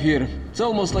thawing up here. It's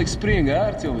almost like spring,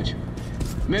 huh, Artyomich?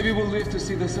 Maybe we'll live to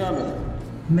see the summer.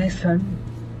 My son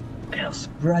feels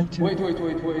brighter. Wait.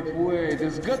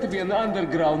 There's got to be an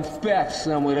underground path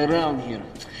somewhere around here.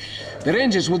 The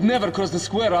Rangers would never cross the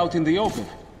square out in the open.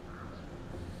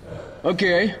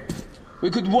 Okay, we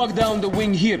could walk down the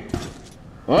wing here.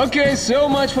 Okay, so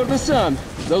much for the sun.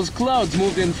 Those clouds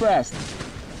moved in fast.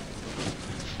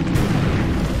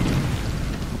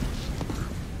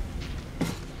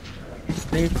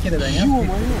 പേടിക്കരുത് ഞാൻ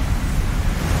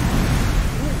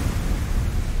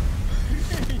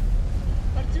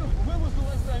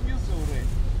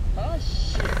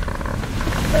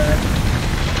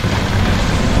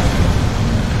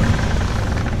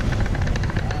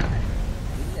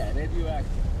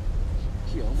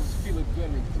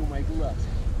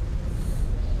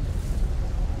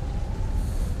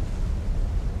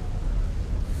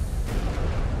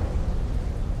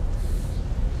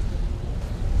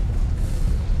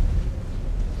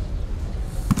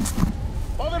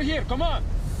Here, come on!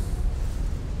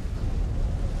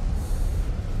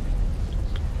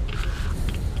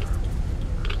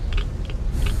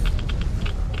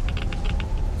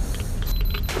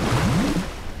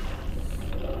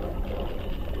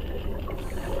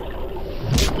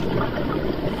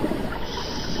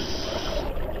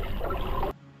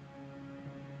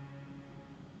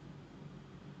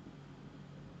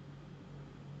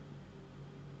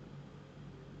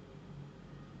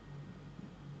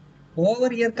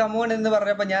 Over year come on എന്ന്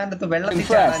പറഞ്ഞപ്പോ ഞാൻ അടുത്ത് വെള്ളത്തിൽ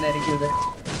ചാടാനായിരിക്കും ഇത്.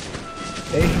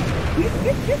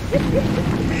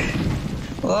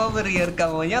 Over year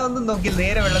come on ഞാൻ ഒന്നും നോക്കി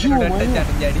നേരെ വെള്ളത്തിലൂടെ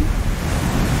ചാടും ചാടി.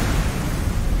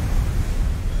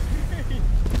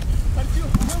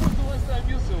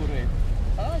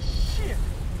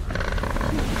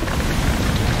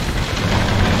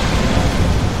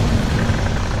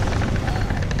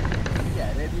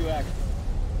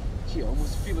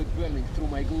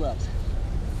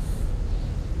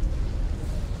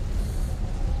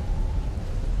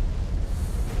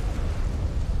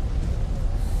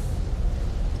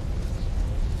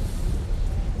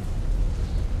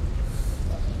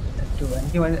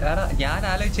 ഞാൻ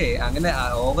ആലോചിച്ചേ അങ്ങനെ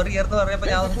ഓവർ ഇയർ എന്ന് പറഞ്ഞപ്പോ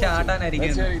ഞാൻ ഒന്ന്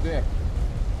ചാടാനായിരിക്കും,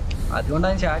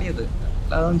 അതുകൊണ്ടാണ് ചാടിയത്,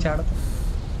 അതൊന്നും ചാടത്ത്.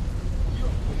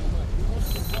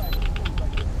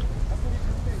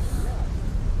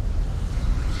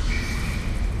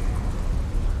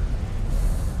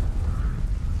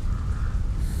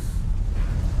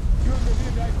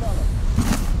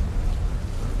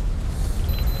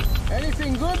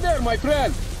 Anything good there, my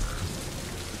friend?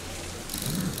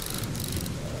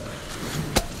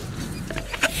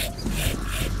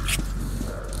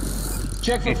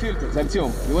 Check for filters,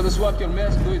 Artyom. You want to swap your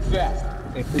mask? Do it fast.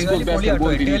 This cool bastard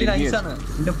won't be needed here.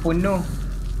 എന്റെ പൊന്നോ,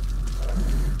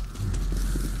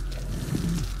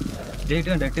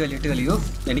 എട്ടുകലിയോ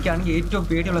എനിക്കാണെങ്കിൽ ഏറ്റവും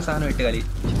പേടിയുള്ള സാധനം എട്ടുകലി.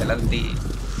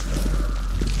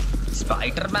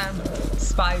 സ്പൈഡർമാൻ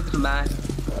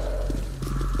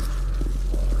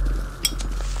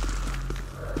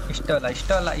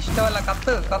ഇഷ്ടമല്ല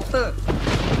കത്ത്.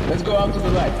 Let's go out to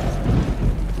the right.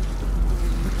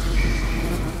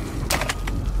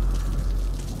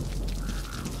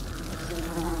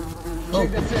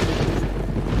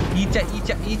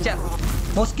 Each.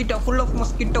 Mosquito, full of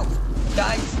mosquito.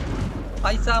 Guys,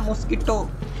 I saw mosquito.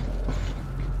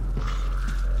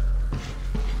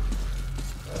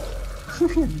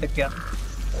 എന്തൊക്കെയാ?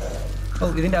 ഓ,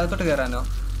 ഇതിന്റെ അകത്തോട്ട് കയറാനോ?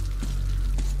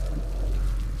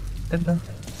 എന്താ?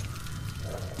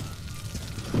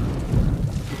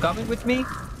 Coming with me?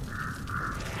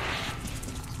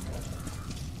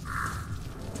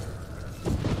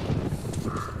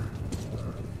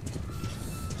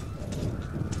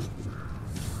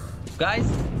 Guys,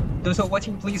 those who are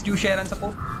watching, please do share and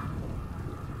support.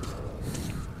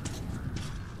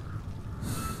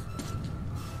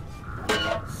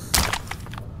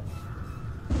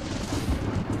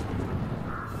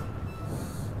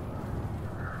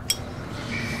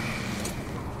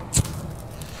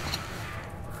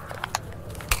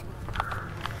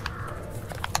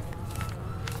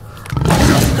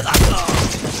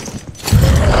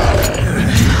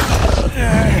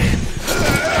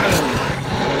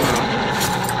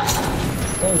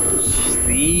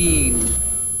 Scene.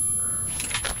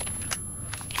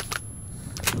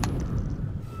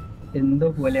 എന്തോ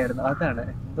പോലെയായിരുന്നു അതാണ്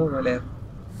എന്തോ പോലെയായിരുന്നു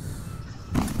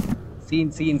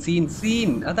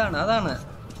സീൻ അതാണ്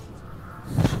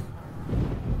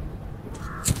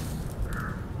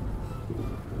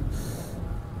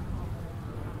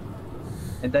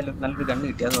എന്തായാലും നല്ലൊരു ഗണ്ണ്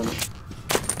കിട്ടിയാന്ന് തോന്നുന്നു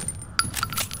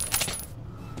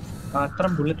അത്ര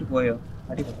ബുള്ളറ്റ് പോയോ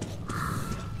അടിപൊളി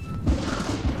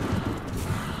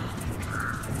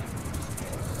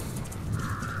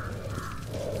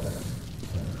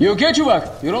You okay, чувак?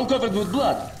 You're all covered with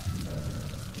blood.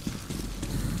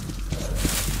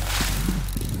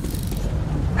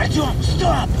 Artyom,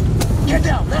 stop! Get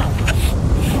down now!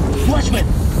 Watchman!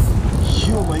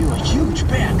 Ё-моё, huge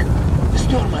pack! The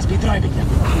storm must be driving them.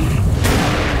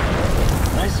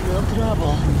 I smell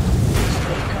trouble.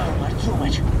 Stay calm,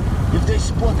 Artyomich. If they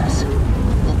spot us,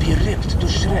 we'll be ripped to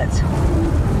shreds.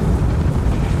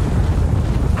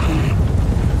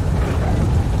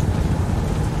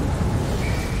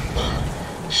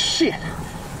 Shit!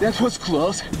 That was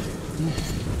close.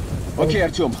 Okay,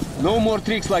 Artyom, no more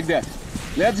tricks like that.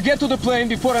 Let's get to the plane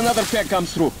before another pack comes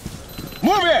through.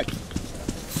 Move it!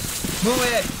 Move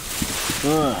it!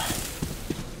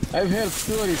 I've heard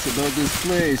stories about this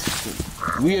place.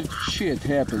 Weird shit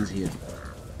happens here.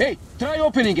 Hey, try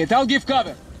opening it. I'll give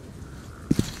cover.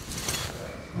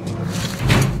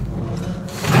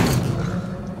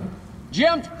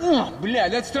 Jammed? Bля,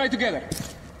 let's try together.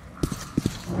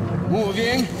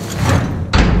 Moving.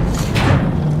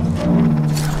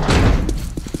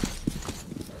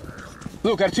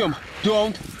 Look, Artyom,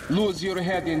 don't lose your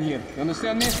head in here. You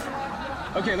understand me?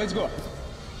 Okay, let's go.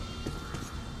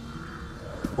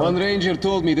 One ranger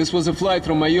told me this was a flight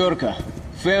from Mallorca.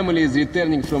 Family is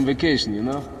returning from vacation, you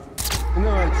know? You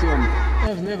know, Artyom,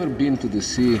 I've never been to the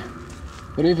sea,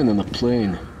 or even on a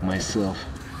plane myself.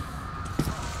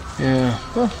 Yeah,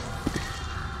 well,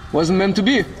 wasn't meant to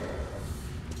be.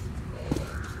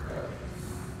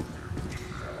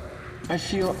 I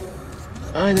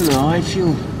don't know, I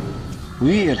feel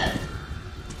weird.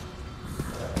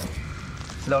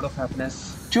 It's a lot of happiness.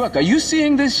 Chuvak, are you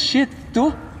seeing this shit too?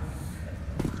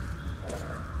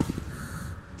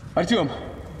 Artyom,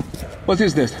 what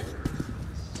is this?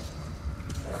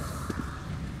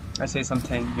 I say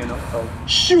something, you know. Oh.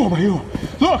 Ё-моё!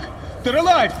 Look! They're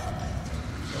alive!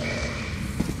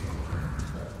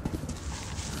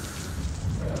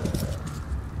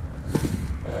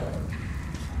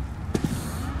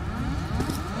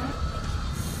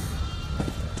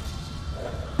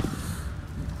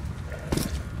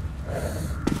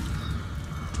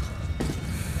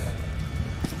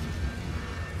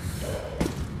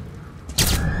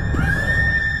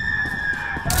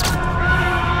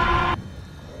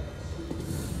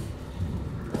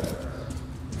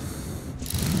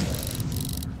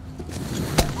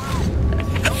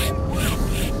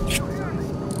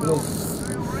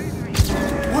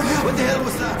 What the hell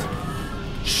was that?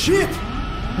 Shit!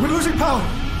 We're losing power!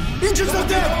 Engines are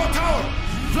dead! Tower!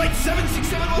 Flight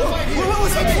 76715 here! What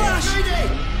was that flash?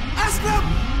 Ask them!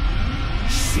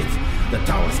 Shit! The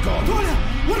tower's gone! Tonya!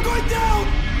 We're going down!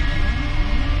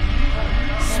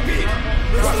 Speed!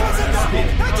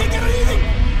 I can't get anything!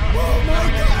 Oh my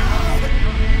god!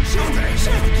 Shit!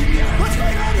 What's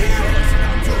going on here?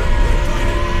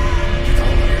 Get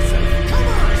all by yourself!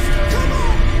 Come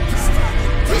on!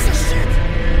 Piece of shit!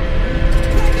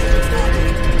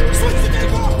 Switch the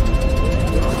tape off!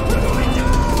 We're going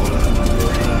down!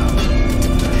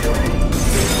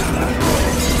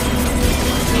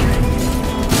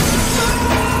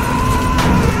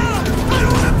 I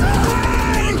don't wanna die!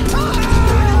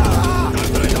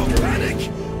 Don't panic!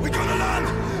 We're gonna land!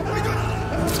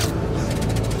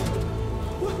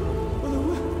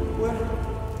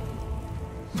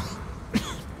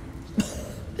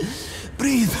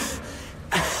 Breathe!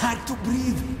 I had to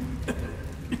breathe!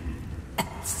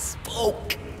 Smoke!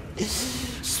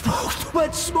 Too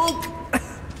much smoke!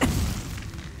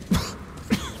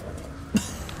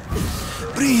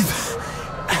 Breathe!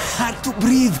 I had to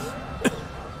breathe!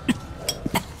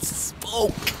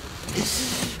 Smoke!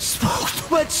 Too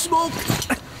much smoke!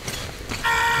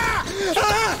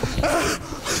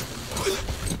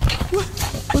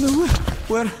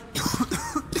 Where?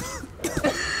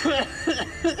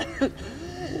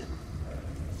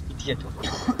 Idiot.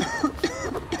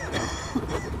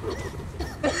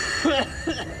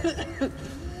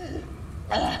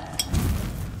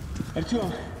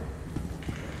 Artyom,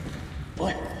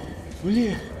 what?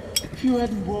 Really? If you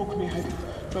hadn't woke me, I'd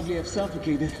probably have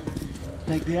suffocated,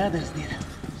 like the others did.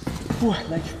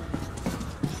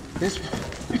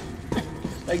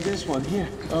 Like this one here.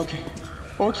 Okay.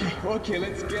 Okay,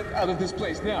 let's get out of this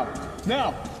place now.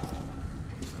 Now!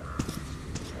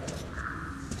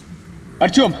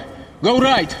 Artyom, go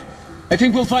right. I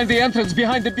think we'll find the entrance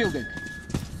behind the building.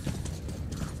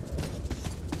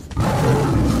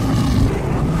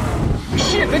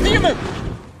 Shit, the demon!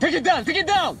 Take it down, take it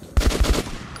down!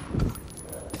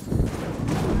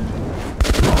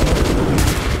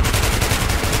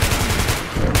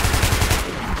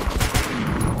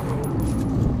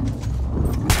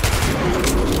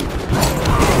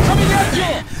 Coming at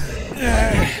you!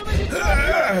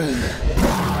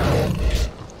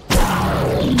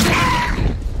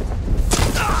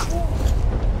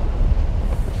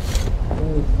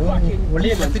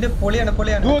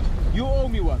 Good, you owe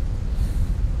me one.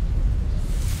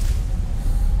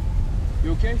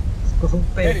 You okay?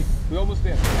 Ready, we're almost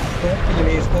there.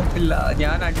 സ്കോപ്പില്ല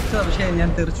ഞാൻ അടിച്ചത് പക്ഷേ ഞാൻ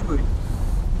തെറിച്ചു പോയി.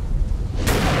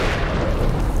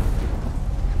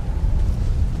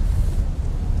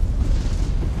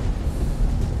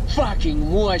 Fucking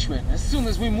watchman! As soon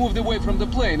as we moved away from the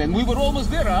plane, and we were almost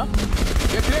there, huh?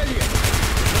 Get ready!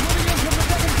 We're moving in from the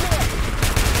second floor!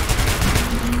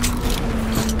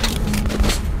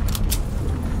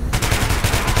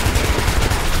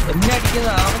 എന്നെ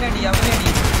അടിക്കുന്നത് അവനടി.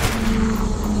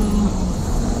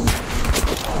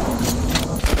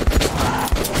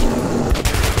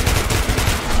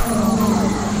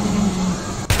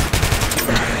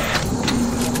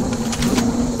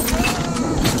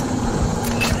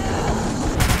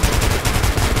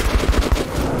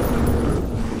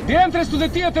 The entrance to the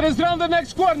theater is round the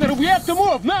next corner. We have to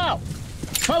move now!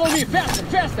 Follow me, faster,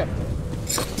 faster!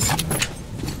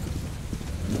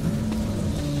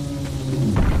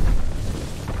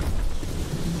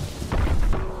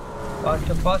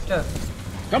 Faster.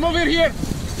 Come over here!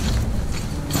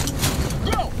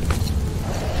 Go!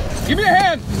 Give me a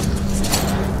hand!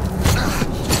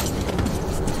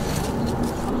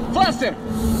 Faster!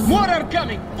 More are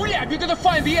coming! Booyah, we gotta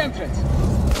find the entrance!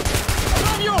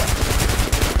 Above you!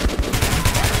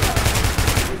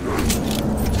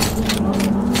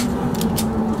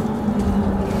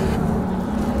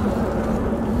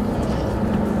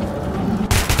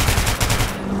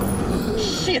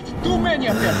 Shit! Too many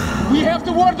of them! We have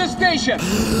to ward the station!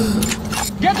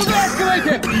 Get to the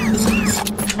escalator!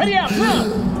 Hurry up, now!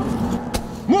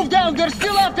 Move down, they're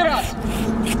still after us!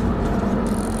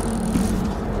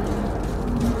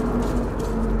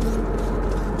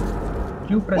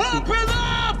 Open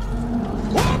up!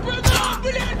 Open up!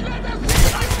 Блять, let us see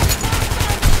you!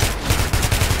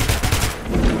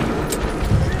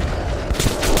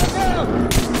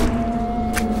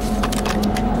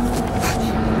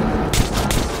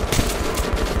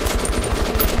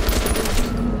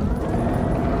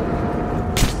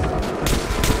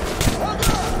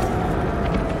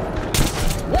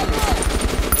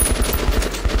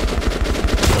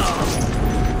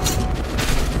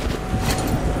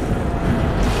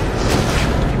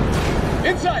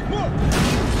 Inside, move!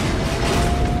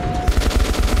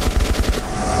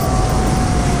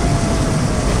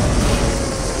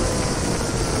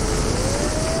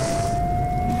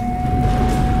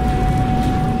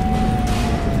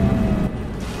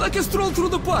 Like a stroll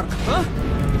through the park, huh?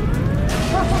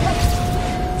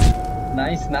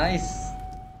 Nice.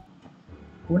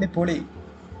 Puli.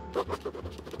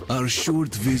 Our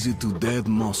short visit to dead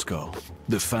Moscow,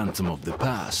 the phantom of the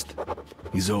past,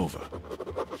 is over.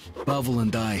 Pavel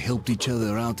and I helped each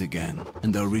other out again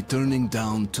and are returning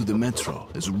down to the metro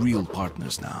as real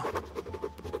partners now.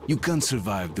 You can't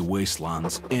survive the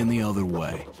wastelands any other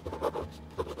way.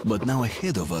 But now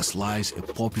ahead of us lies a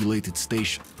populated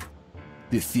station,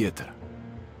 the theater.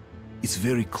 It's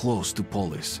very close to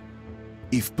Polis.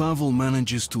 If Pavel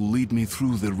manages to lead me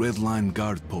through the Red Line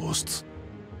guard posts,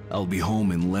 I'll be home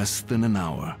in less than an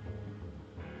hour.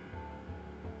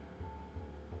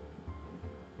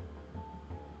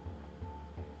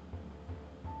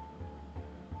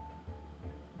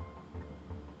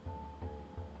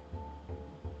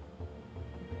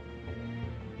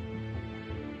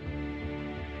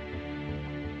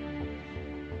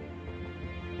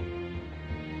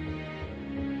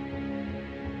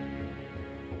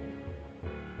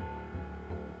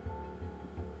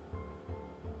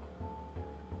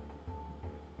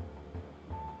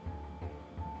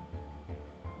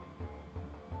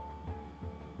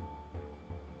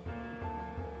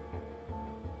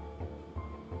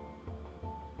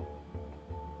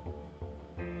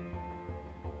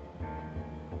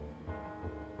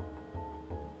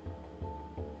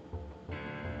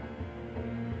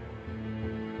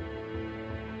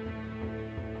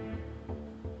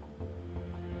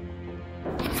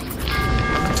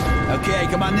 Okay,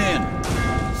 come on in.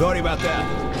 Sorry about that.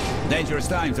 Dangerous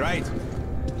times, right?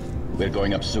 We're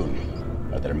going up soon.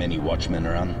 Are there many watchmen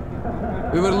around?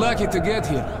 We were lucky to get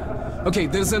here. Okay,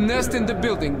 there's a nest in the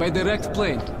building by direct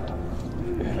plane.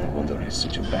 Yeah, I wonder it's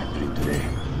such a bad trip today.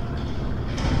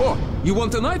 Oh, you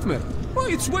want a nightmare? Oh,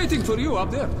 it's waiting for you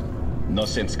up there. No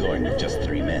sense going with just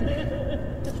 3 men.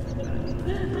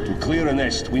 To clear a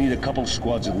nest, we need a couple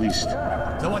squads at least.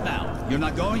 So what now? You're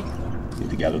not going? Need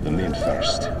to gather the men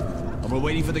first. Or we're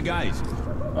waiting for the guys?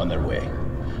 On their way.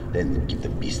 Then give the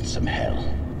beast some hell.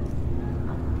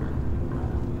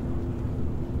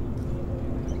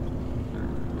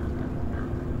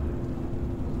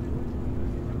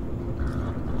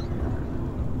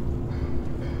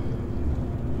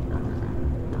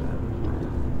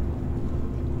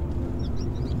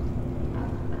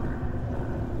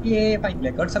 Yay, finally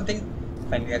I got something.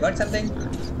 Finally I got something.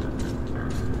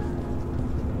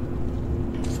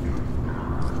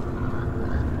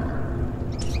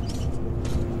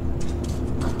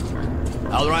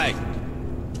 All right.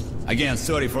 Again,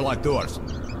 sorry for locked doors.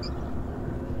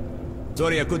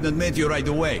 Sorry I couldn't admit you right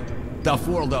away. Tough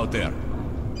world out there.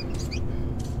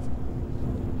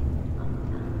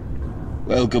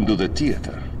 Welcome to the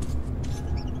theater.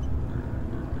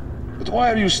 But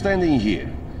why are you standing here?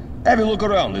 Have a look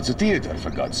around, it's a theater,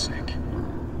 for God's sake.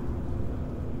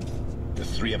 The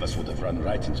 3 of us would have run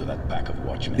right into that pack of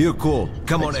watchmen. You're cool.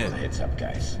 Come on Thanks in. for the heads up,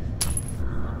 guys.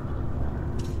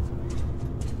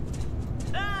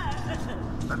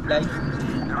 Like,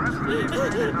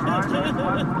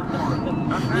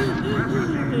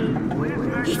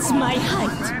 it's my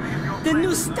height. The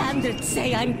new standards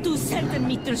say I'm 2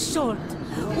 centimeters short.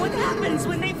 What happens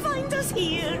when they find us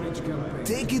here?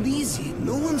 Take it easy.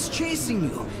 No one's chasing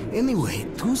you. Anyway,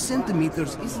 2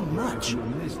 centimeters isn't much.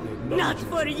 Not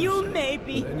for you,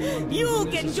 maybe. You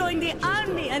can join the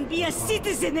army and be a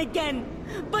citizen again.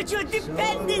 But your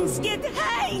dependents get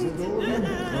hanged.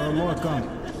 More come.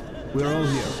 We're all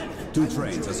here. 2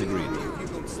 trains, as agreed.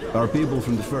 Our people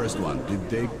from the first one, did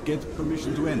they get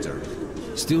permission to enter?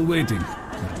 Still waiting.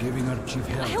 We're giving our chief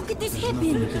help. How could this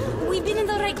happen? We've been in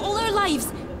the Reich all our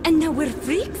lives, and now we're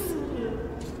freaks?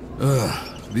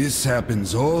 This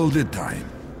happens all the time.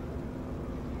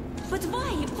 But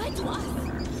why? Why to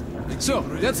us? So,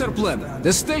 that's our plan.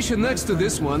 The station next to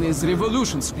this one is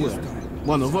Revolution Square.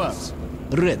 One of ours.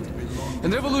 Red.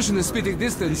 And Revolution is spitting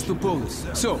distance to Polish.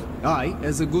 So, I,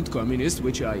 as a good communist,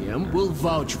 which I am, will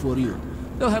vouch for you.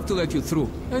 They'll have to let you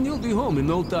through, and you'll be home in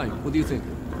no time. What do you think?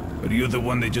 Are you the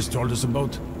one they just told us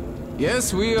about?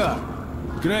 Yes, we are.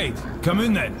 Great. Come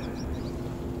in then.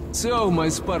 So, my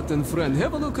Spartan friend,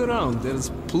 have a look around. There's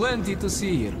plenty to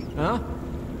see here, huh?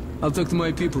 I'll talk to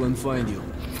my people and find you.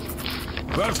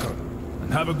 Welcome,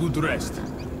 and have a good rest.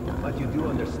 But you do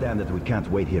understand that we can't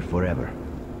wait here forever.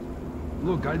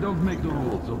 Look, I don't make the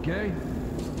rules, okay?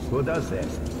 Who does that?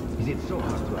 Is it so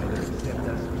hard to either accept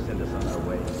us or send us on our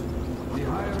way? The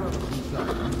higher ups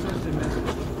decide. You sent the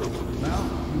message. Now,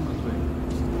 you must wait.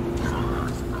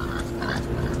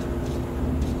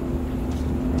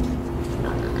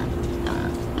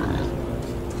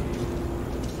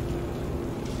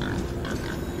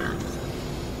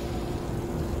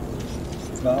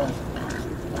 wow.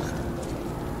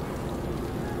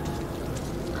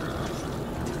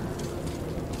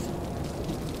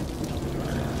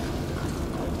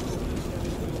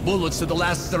 Bullets to the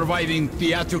last surviving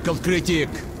theatrical critic.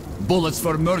 Bullets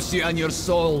for mercy on your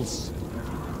souls.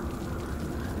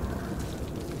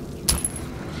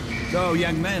 So,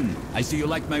 young men, I see you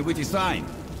like my witty sign.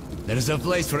 There is a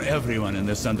place for everyone in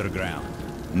this underground.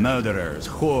 Murderers,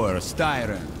 whores,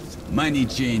 tyrants, money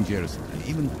changers, and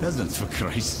even peasants, for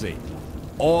Christ's sake.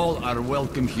 All are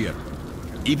welcome here.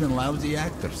 Even lousy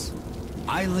actors.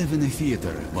 I live in a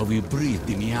theater where we breathe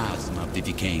the miasma of the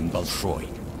decaying Bolshoi.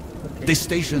 This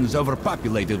station is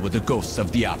overpopulated with the ghosts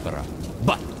of the opera.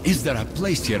 But is there a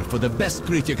place here for the best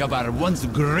critic of our once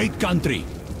great country?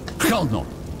 Hell no.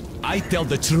 I tell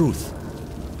the truth.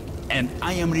 And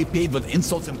I am repaid with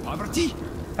insults and poverty?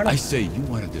 I say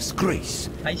you are a disgrace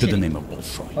to the name of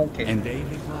Bolshoi. Okay. And they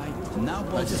reply, now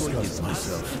Bolshoi is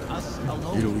us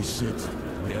alone. Here we sit.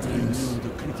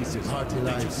 The criticism. Party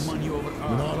lights. Money over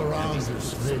And all around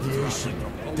us, radiation,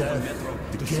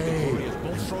 death, decay,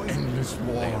 and endless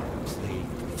war.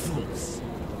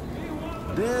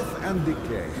 Death and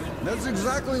decay. That's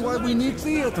exactly why we need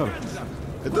theater.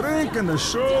 A drink and a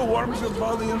show warms your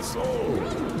body and soul.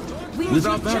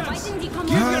 Without that,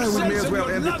 we may as well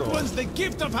end it all. The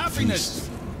gift of happiness.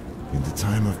 In the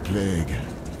time of plague.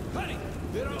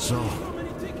 So,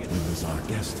 with us our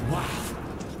guest. Wow.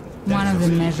 One of the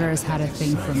measures had a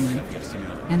thing for me.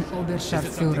 An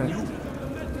Oberscharführer.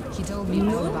 He told me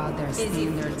all about their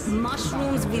standards.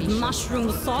 Mushrooms with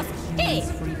mushroom sauce. Hey,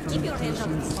 keep your hands off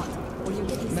the pot, or you're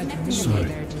getting smacked in the Sorry. head.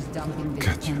 They're just dumping the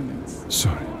Katya. attendants.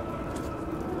 Sorry.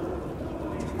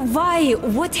 Why?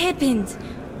 What happened?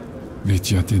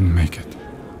 Vitya didn't make it.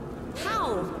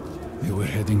 How? They were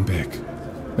heading back.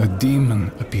 A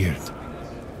demon appeared.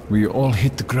 We all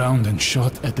hit the ground and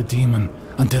shot at the demon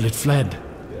until it fled.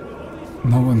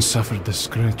 No one suffered a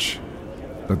scratch.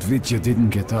 But Vitya didn't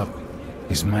get up.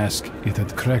 His mask, it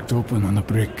had cracked open on a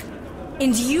brick.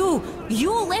 And you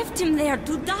left him there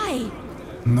to die.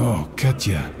 No,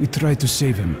 Katya, we tried to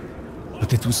save him.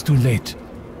 But it was too late.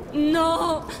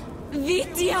 No,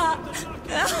 Vitya.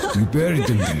 We buried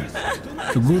him there.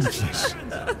 A good place.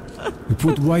 We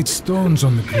put white stones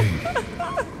on the grave.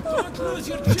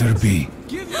 Let her be.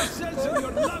 Give yourselves and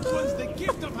your loved ones the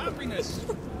gift of happiness.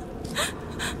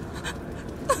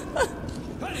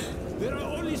 Hurry! There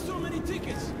are only so many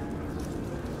tickets.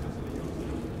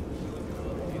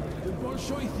 The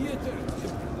Bolshoi Theater.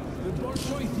 The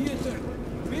Bolshoi Theater.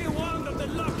 Be one of the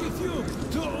lucky few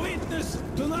to witness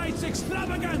tonight's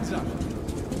extravaganza.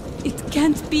 It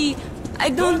can't be. I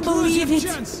don't believe it.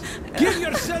 Chance. Give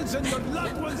yourselves and your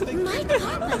loved ones the My gift of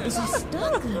papa happiness. is a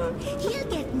stalker. He'll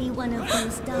get me one of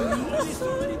those dimes.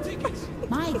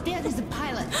 My dad is a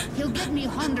pilot. He'll get me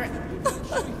 100.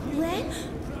 When?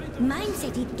 Mine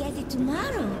said he'd get it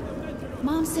tomorrow.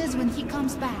 Mom says when he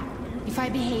comes back, if I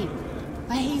behave.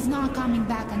 But he's not coming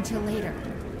back until later.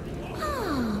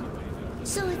 Oh,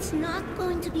 so it's not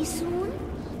going to be soon?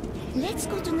 Let's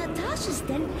go to Natasha's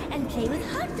then and play with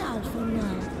her doll for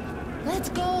now. Let's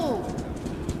go!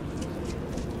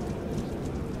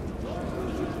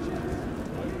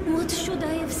 What should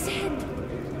I have said?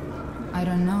 I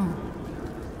don't know.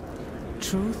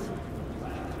 Truth?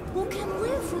 Who can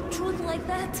live with truth like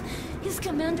that? His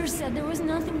commander said there was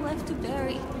nothing left to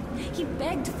bury. He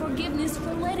begged forgiveness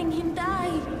for letting him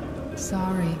die.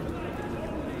 Sorry.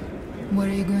 What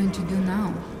are you going to do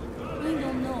now? I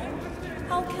don't know.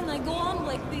 How can I go on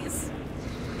like this?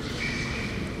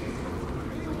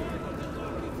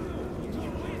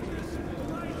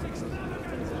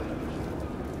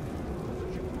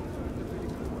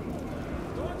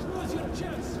 Don't lose your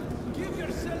chance. Give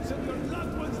yourselves and your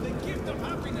loved ones the gift of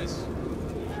happiness.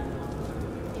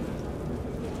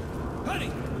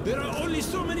 Hurry! There are only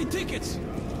so many tickets.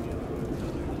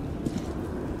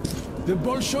 The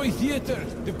Bolshoi Theater,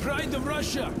 the pride of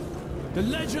Russia, the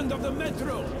legend of the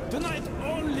metro. Tonight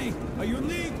only a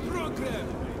unique program.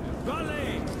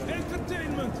 Ballet,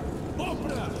 entertainment,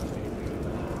 opera.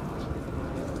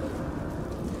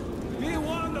 Be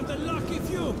one of the lucky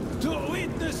few to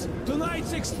witness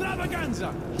tonight's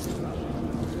extravaganza.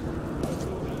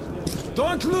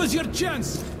 Don't lose your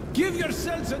chance. Give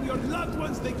yourselves and your loved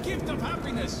ones the gift of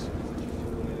happiness.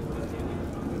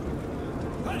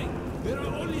 Hurry! There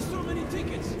are only so many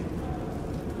tickets.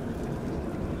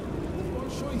 The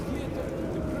Bolshoi Theater,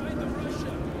 the pride of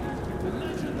Russia, the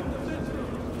legend of the metro.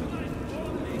 Tonight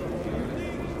only a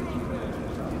unique program.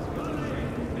 Ballet,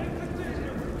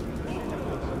 entertainment,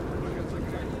 opera.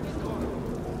 Be one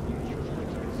of the lucky few to witness tonight's extravaganza.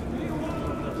 Don't lose your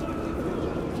chance. Give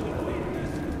yourselves and your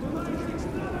loved ones the gift of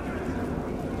happiness.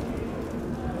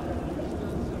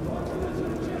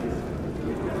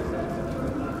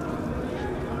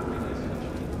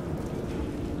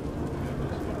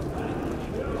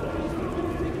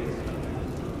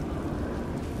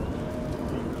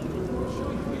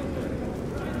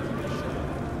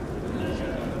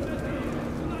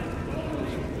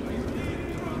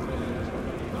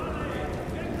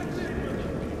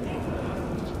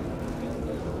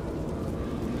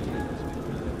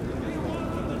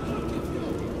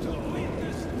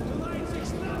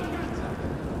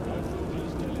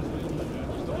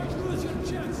 Don't lose your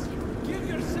chance. Give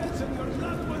yourselves and your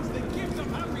loved ones the gift of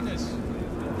happiness.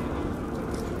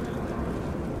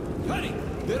 Hurry!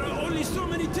 There are only so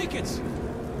many tickets.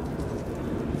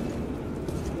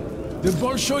 The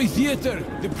Bolshoi Theater,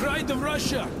 the pride of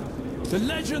Russia, the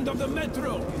legend of the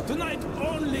metro. Tonight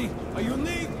only a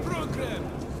unique program.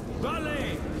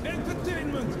 Ballet,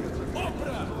 entertainment,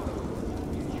 opera.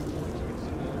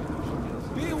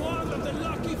 Be one of the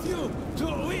lucky few to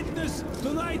witness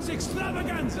tonight's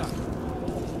extravaganza.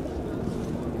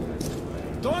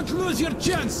 Don't lose your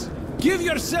chance. Give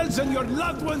yourselves and your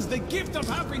loved ones the gift of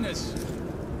happiness.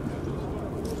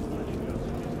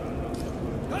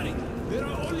 Hurry! There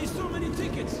are only so many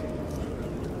tickets.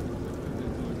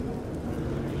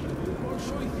 The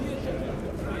Bolshoi Theater,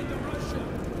 the pride of Russia,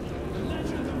 the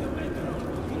legend of the metro.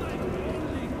 Tonight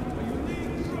only a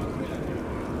unique program.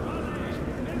 Ballet,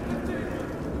 entertainment,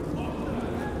 opera.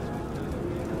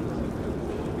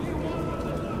 Be one of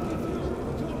the lucky few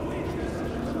to witness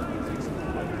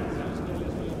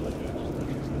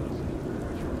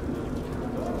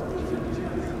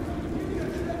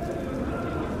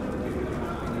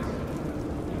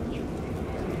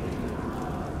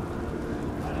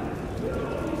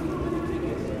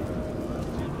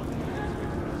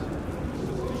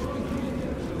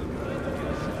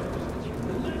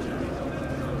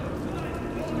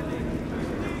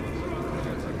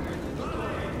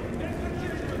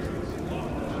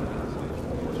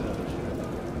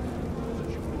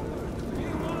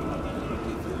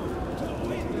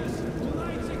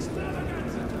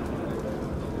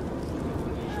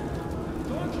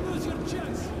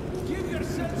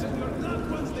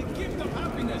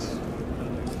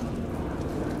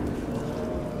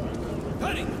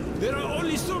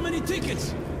many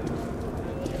tickets.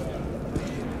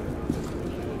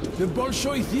 The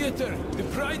Bolshoi Theater, the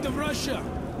pride of Russia.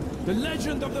 The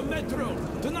legend of the metro.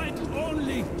 Tonight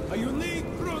only, a unique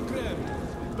program.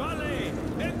 Ballet,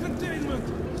 entertainment,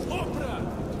 opera.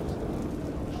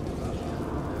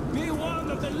 Be one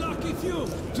of the lucky few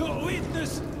to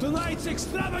witness tonight's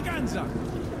extravaganza.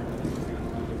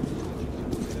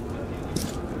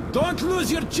 Don't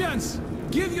lose your chance.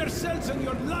 Give yourselves and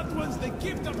your loved ones the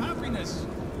gift of happiness.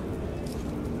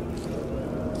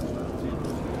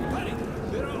 Hurry,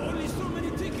 there are only so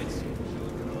many tickets.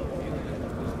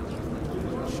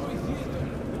 Bolshoi Theater,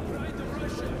 the pride of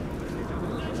Russia, the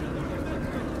legend of the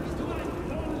metro. Tonight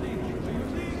only, a unique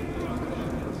program.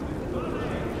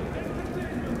 Ballet,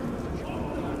 entertainment, opera.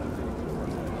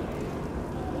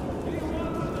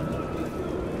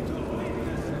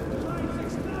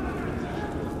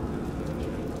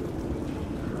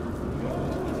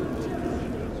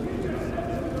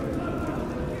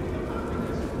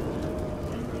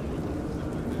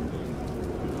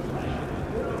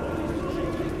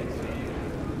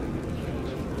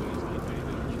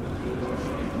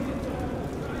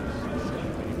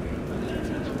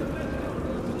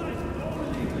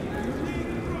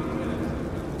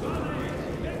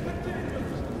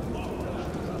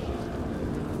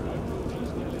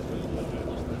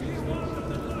 Be one of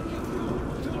the lucky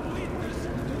few to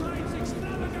witness tonight's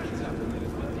extravaganza.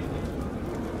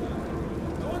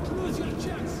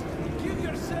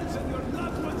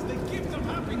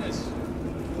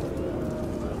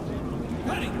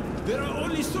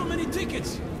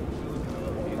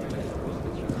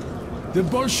 The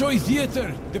Bolshoi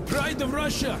Theater, the pride of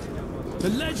Russia, the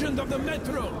legend of the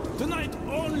metro. Tonight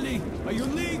only, a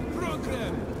unique program.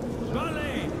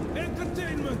 Ballet,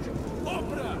 entertainment,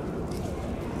 opera.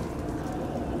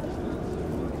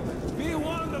 Be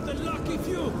one of the lucky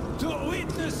few to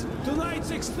witness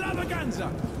tonight's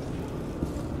extravaganza.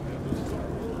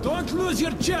 Don't lose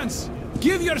your chance.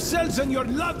 Give yourselves and your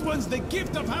loved ones the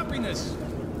gift of happiness.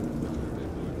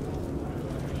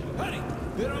 Hurry,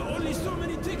 there are only so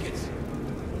many tickets.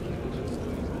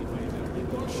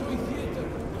 Bolshoi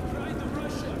Theater, the pride of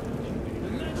Russia,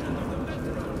 the legend of the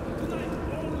metro. Tonight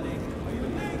only, a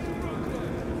unique program.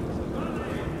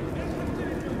 Ballet,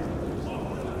 entertainment,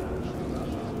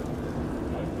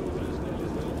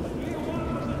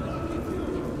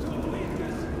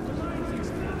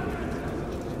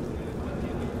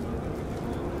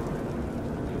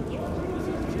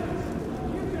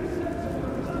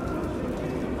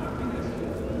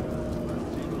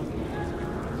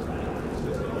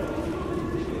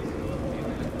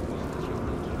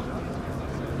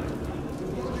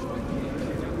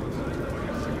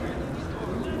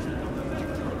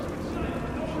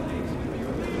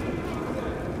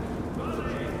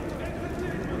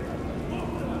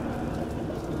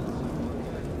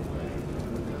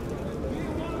 opera.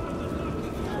 Be one of the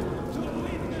lucky few to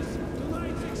witness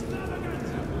tonight's extravaganza.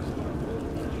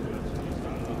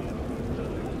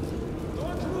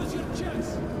 Don't lose your chance.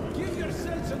 Give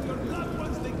yourselves and your loved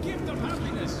ones the gift of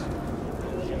happiness.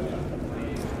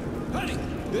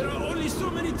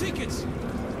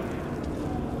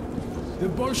 The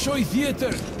Bolshoi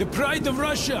Theater, the pride of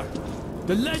Russia,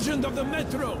 the legend of the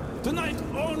metro. Tonight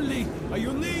only, a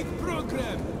unique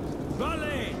program.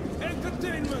 Ballet,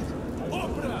 entertainment,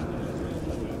 opera.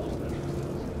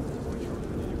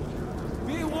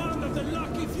 Be one of the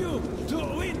lucky few to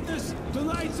witness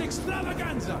tonight's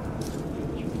extravaganza.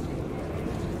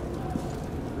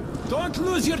 Don't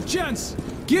lose your chance.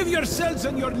 Give yourselves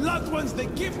and your loved ones the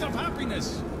gift of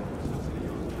happiness.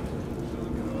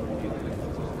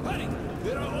 Hurry,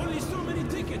 there are only so many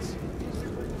tickets.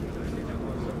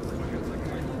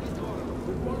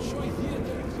 The Bolshoi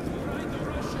Theater, the pride of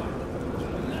Russia,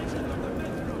 the legend of the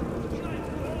metro. Tonight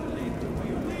only, a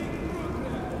unique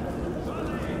program.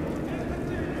 Ballet,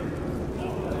 entertainment,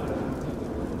 opera.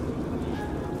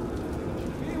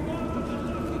 Be one of the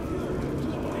lucky few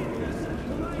to witness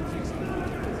tonight's extravaganza.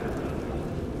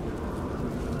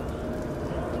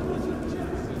 Don't lose your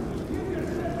chance. Give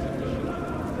yourself and your loved ones the gift of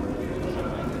happiness.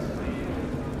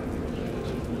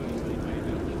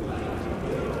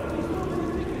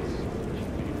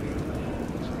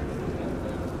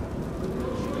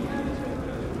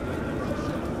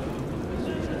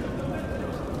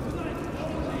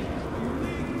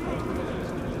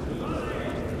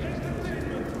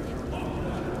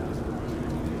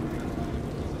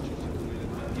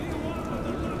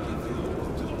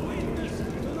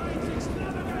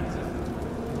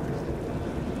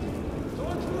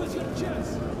 Don't lose your chance.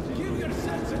 Give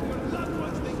yourselves and your loved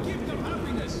ones the gift of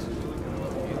happiness.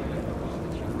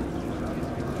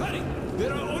 Hurry!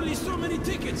 There are only so many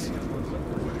tickets.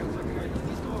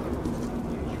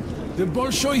 The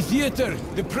Bolshoi Theater,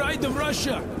 the pride of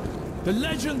Russia. The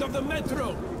legend of the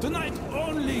metro. Tonight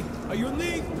only, a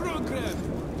unique program.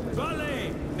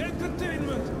 Ballet,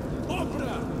 entertainment,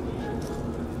 opera.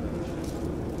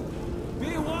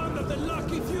 Be one of the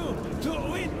lucky few to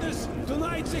witness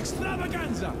tonight's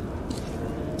extravaganza.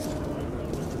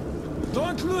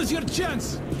 Don't lose your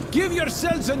chance. Give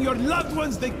yourselves and your loved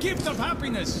ones the gift of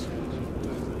happiness.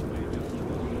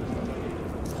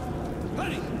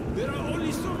 Hurry! There are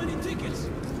only so many tickets.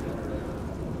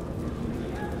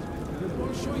 The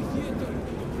Bolshoi Theater,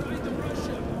 the pride of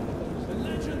Russia, the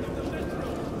legend of the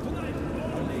metro. Tonight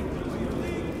only, a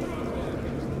unique program.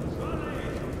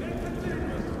 Ballet,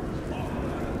 entertainment,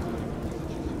 opera.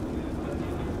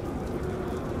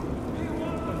 Be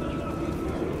one of the lucky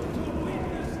few to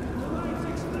witness tonight's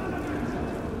extravaganza.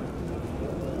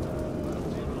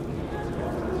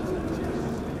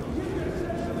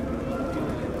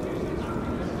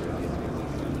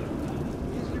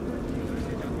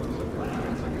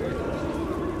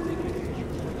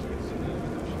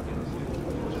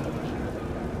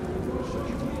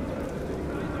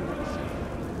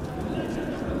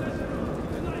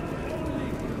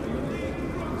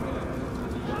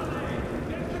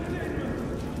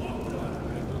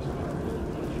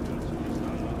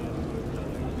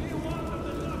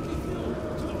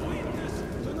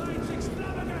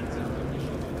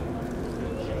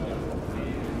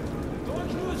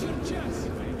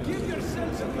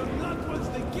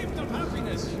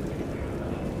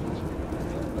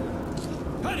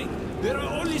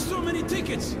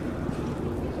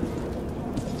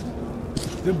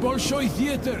 The Bolshoi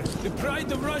Theater, the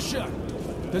pride of Russia,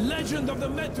 the legend of the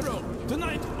metro.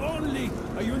 Tonight only,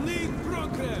 a unique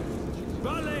program.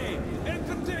 Ballet,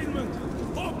 entertainment,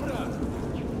 opera.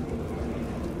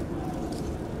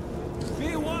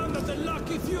 Be one of the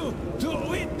lucky few to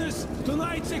witness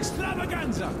tonight's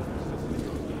extravaganza.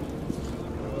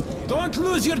 Don't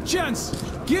lose your chance.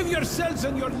 Give yourselves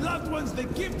and your loved ones the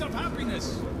gift of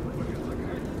happiness.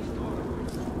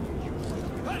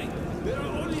 Hurry! There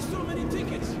are only so many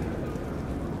tickets.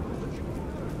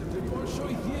 The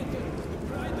Bolshoi Theater,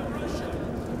 the pride of Russia,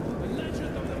 the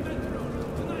legend of the metro.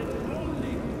 Tonight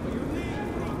only, a unique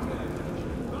program.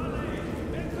 Ballet,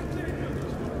 entertainment,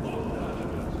 opera.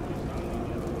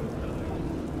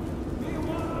 Be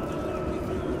one of the lucky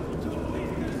few to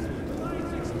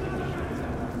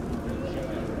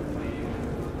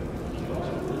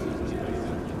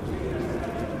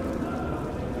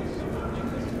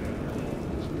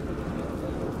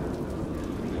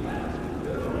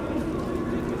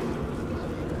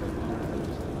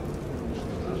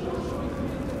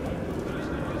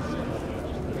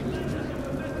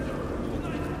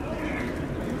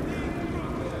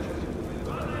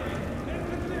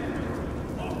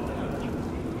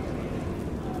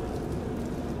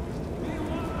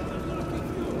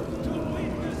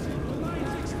witness tonight's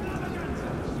extravaganza.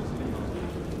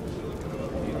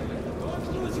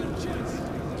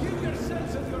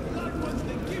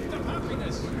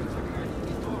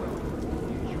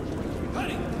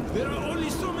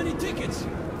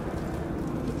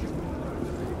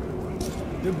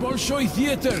 The Bolshoi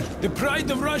Theater, the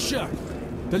pride of Russia,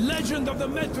 the legend of the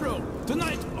metro.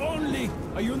 Tonight only,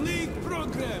 a unique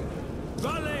program.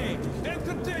 Ballet,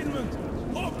 entertainment,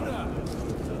 opera.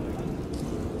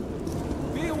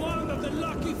 Be one of the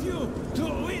lucky few to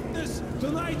witness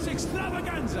tonight's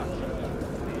extravaganza.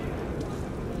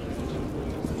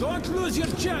 Don't lose your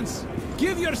chance.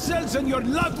 Give yourselves and your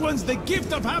loved ones the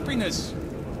gift of happiness.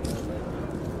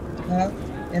 Hurry!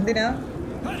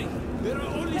 There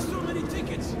are only so many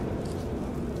tickets.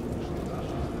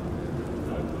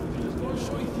 The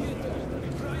Bolshoi Theater,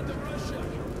 the pride of Russia,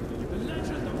 the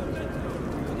legend of the metro.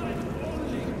 Tonight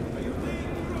only, a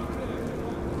unique program.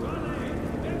 Ballet,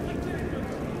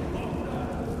 entertainment, opera.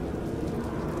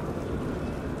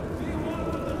 Be one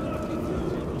of the lucky few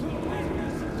to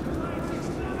witness tonight's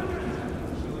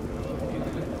extravaganza.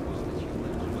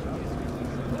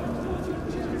 Don't lose your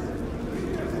chance.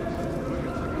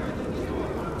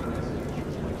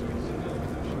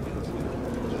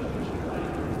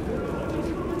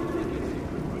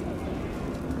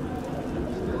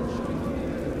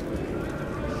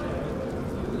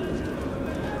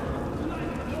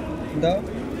 No.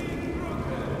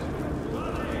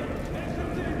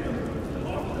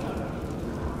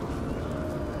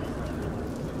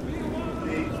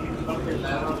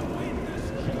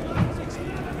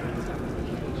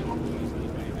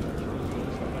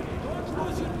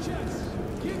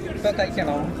 ഇപ്പൊ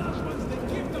കഴിക്കണോ?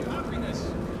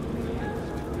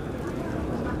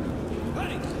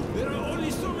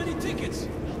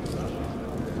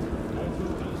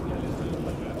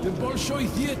 The Bolshoi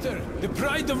Theater, the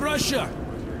pride of Russia.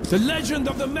 The legend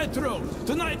of the metro.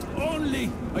 Tonight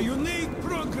only, a unique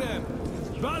program.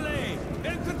 Ballet,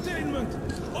 entertainment,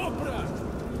 opera.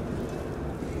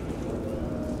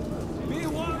 Be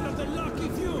one of the lucky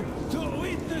few to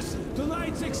witness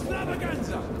tonight's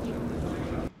extravaganza.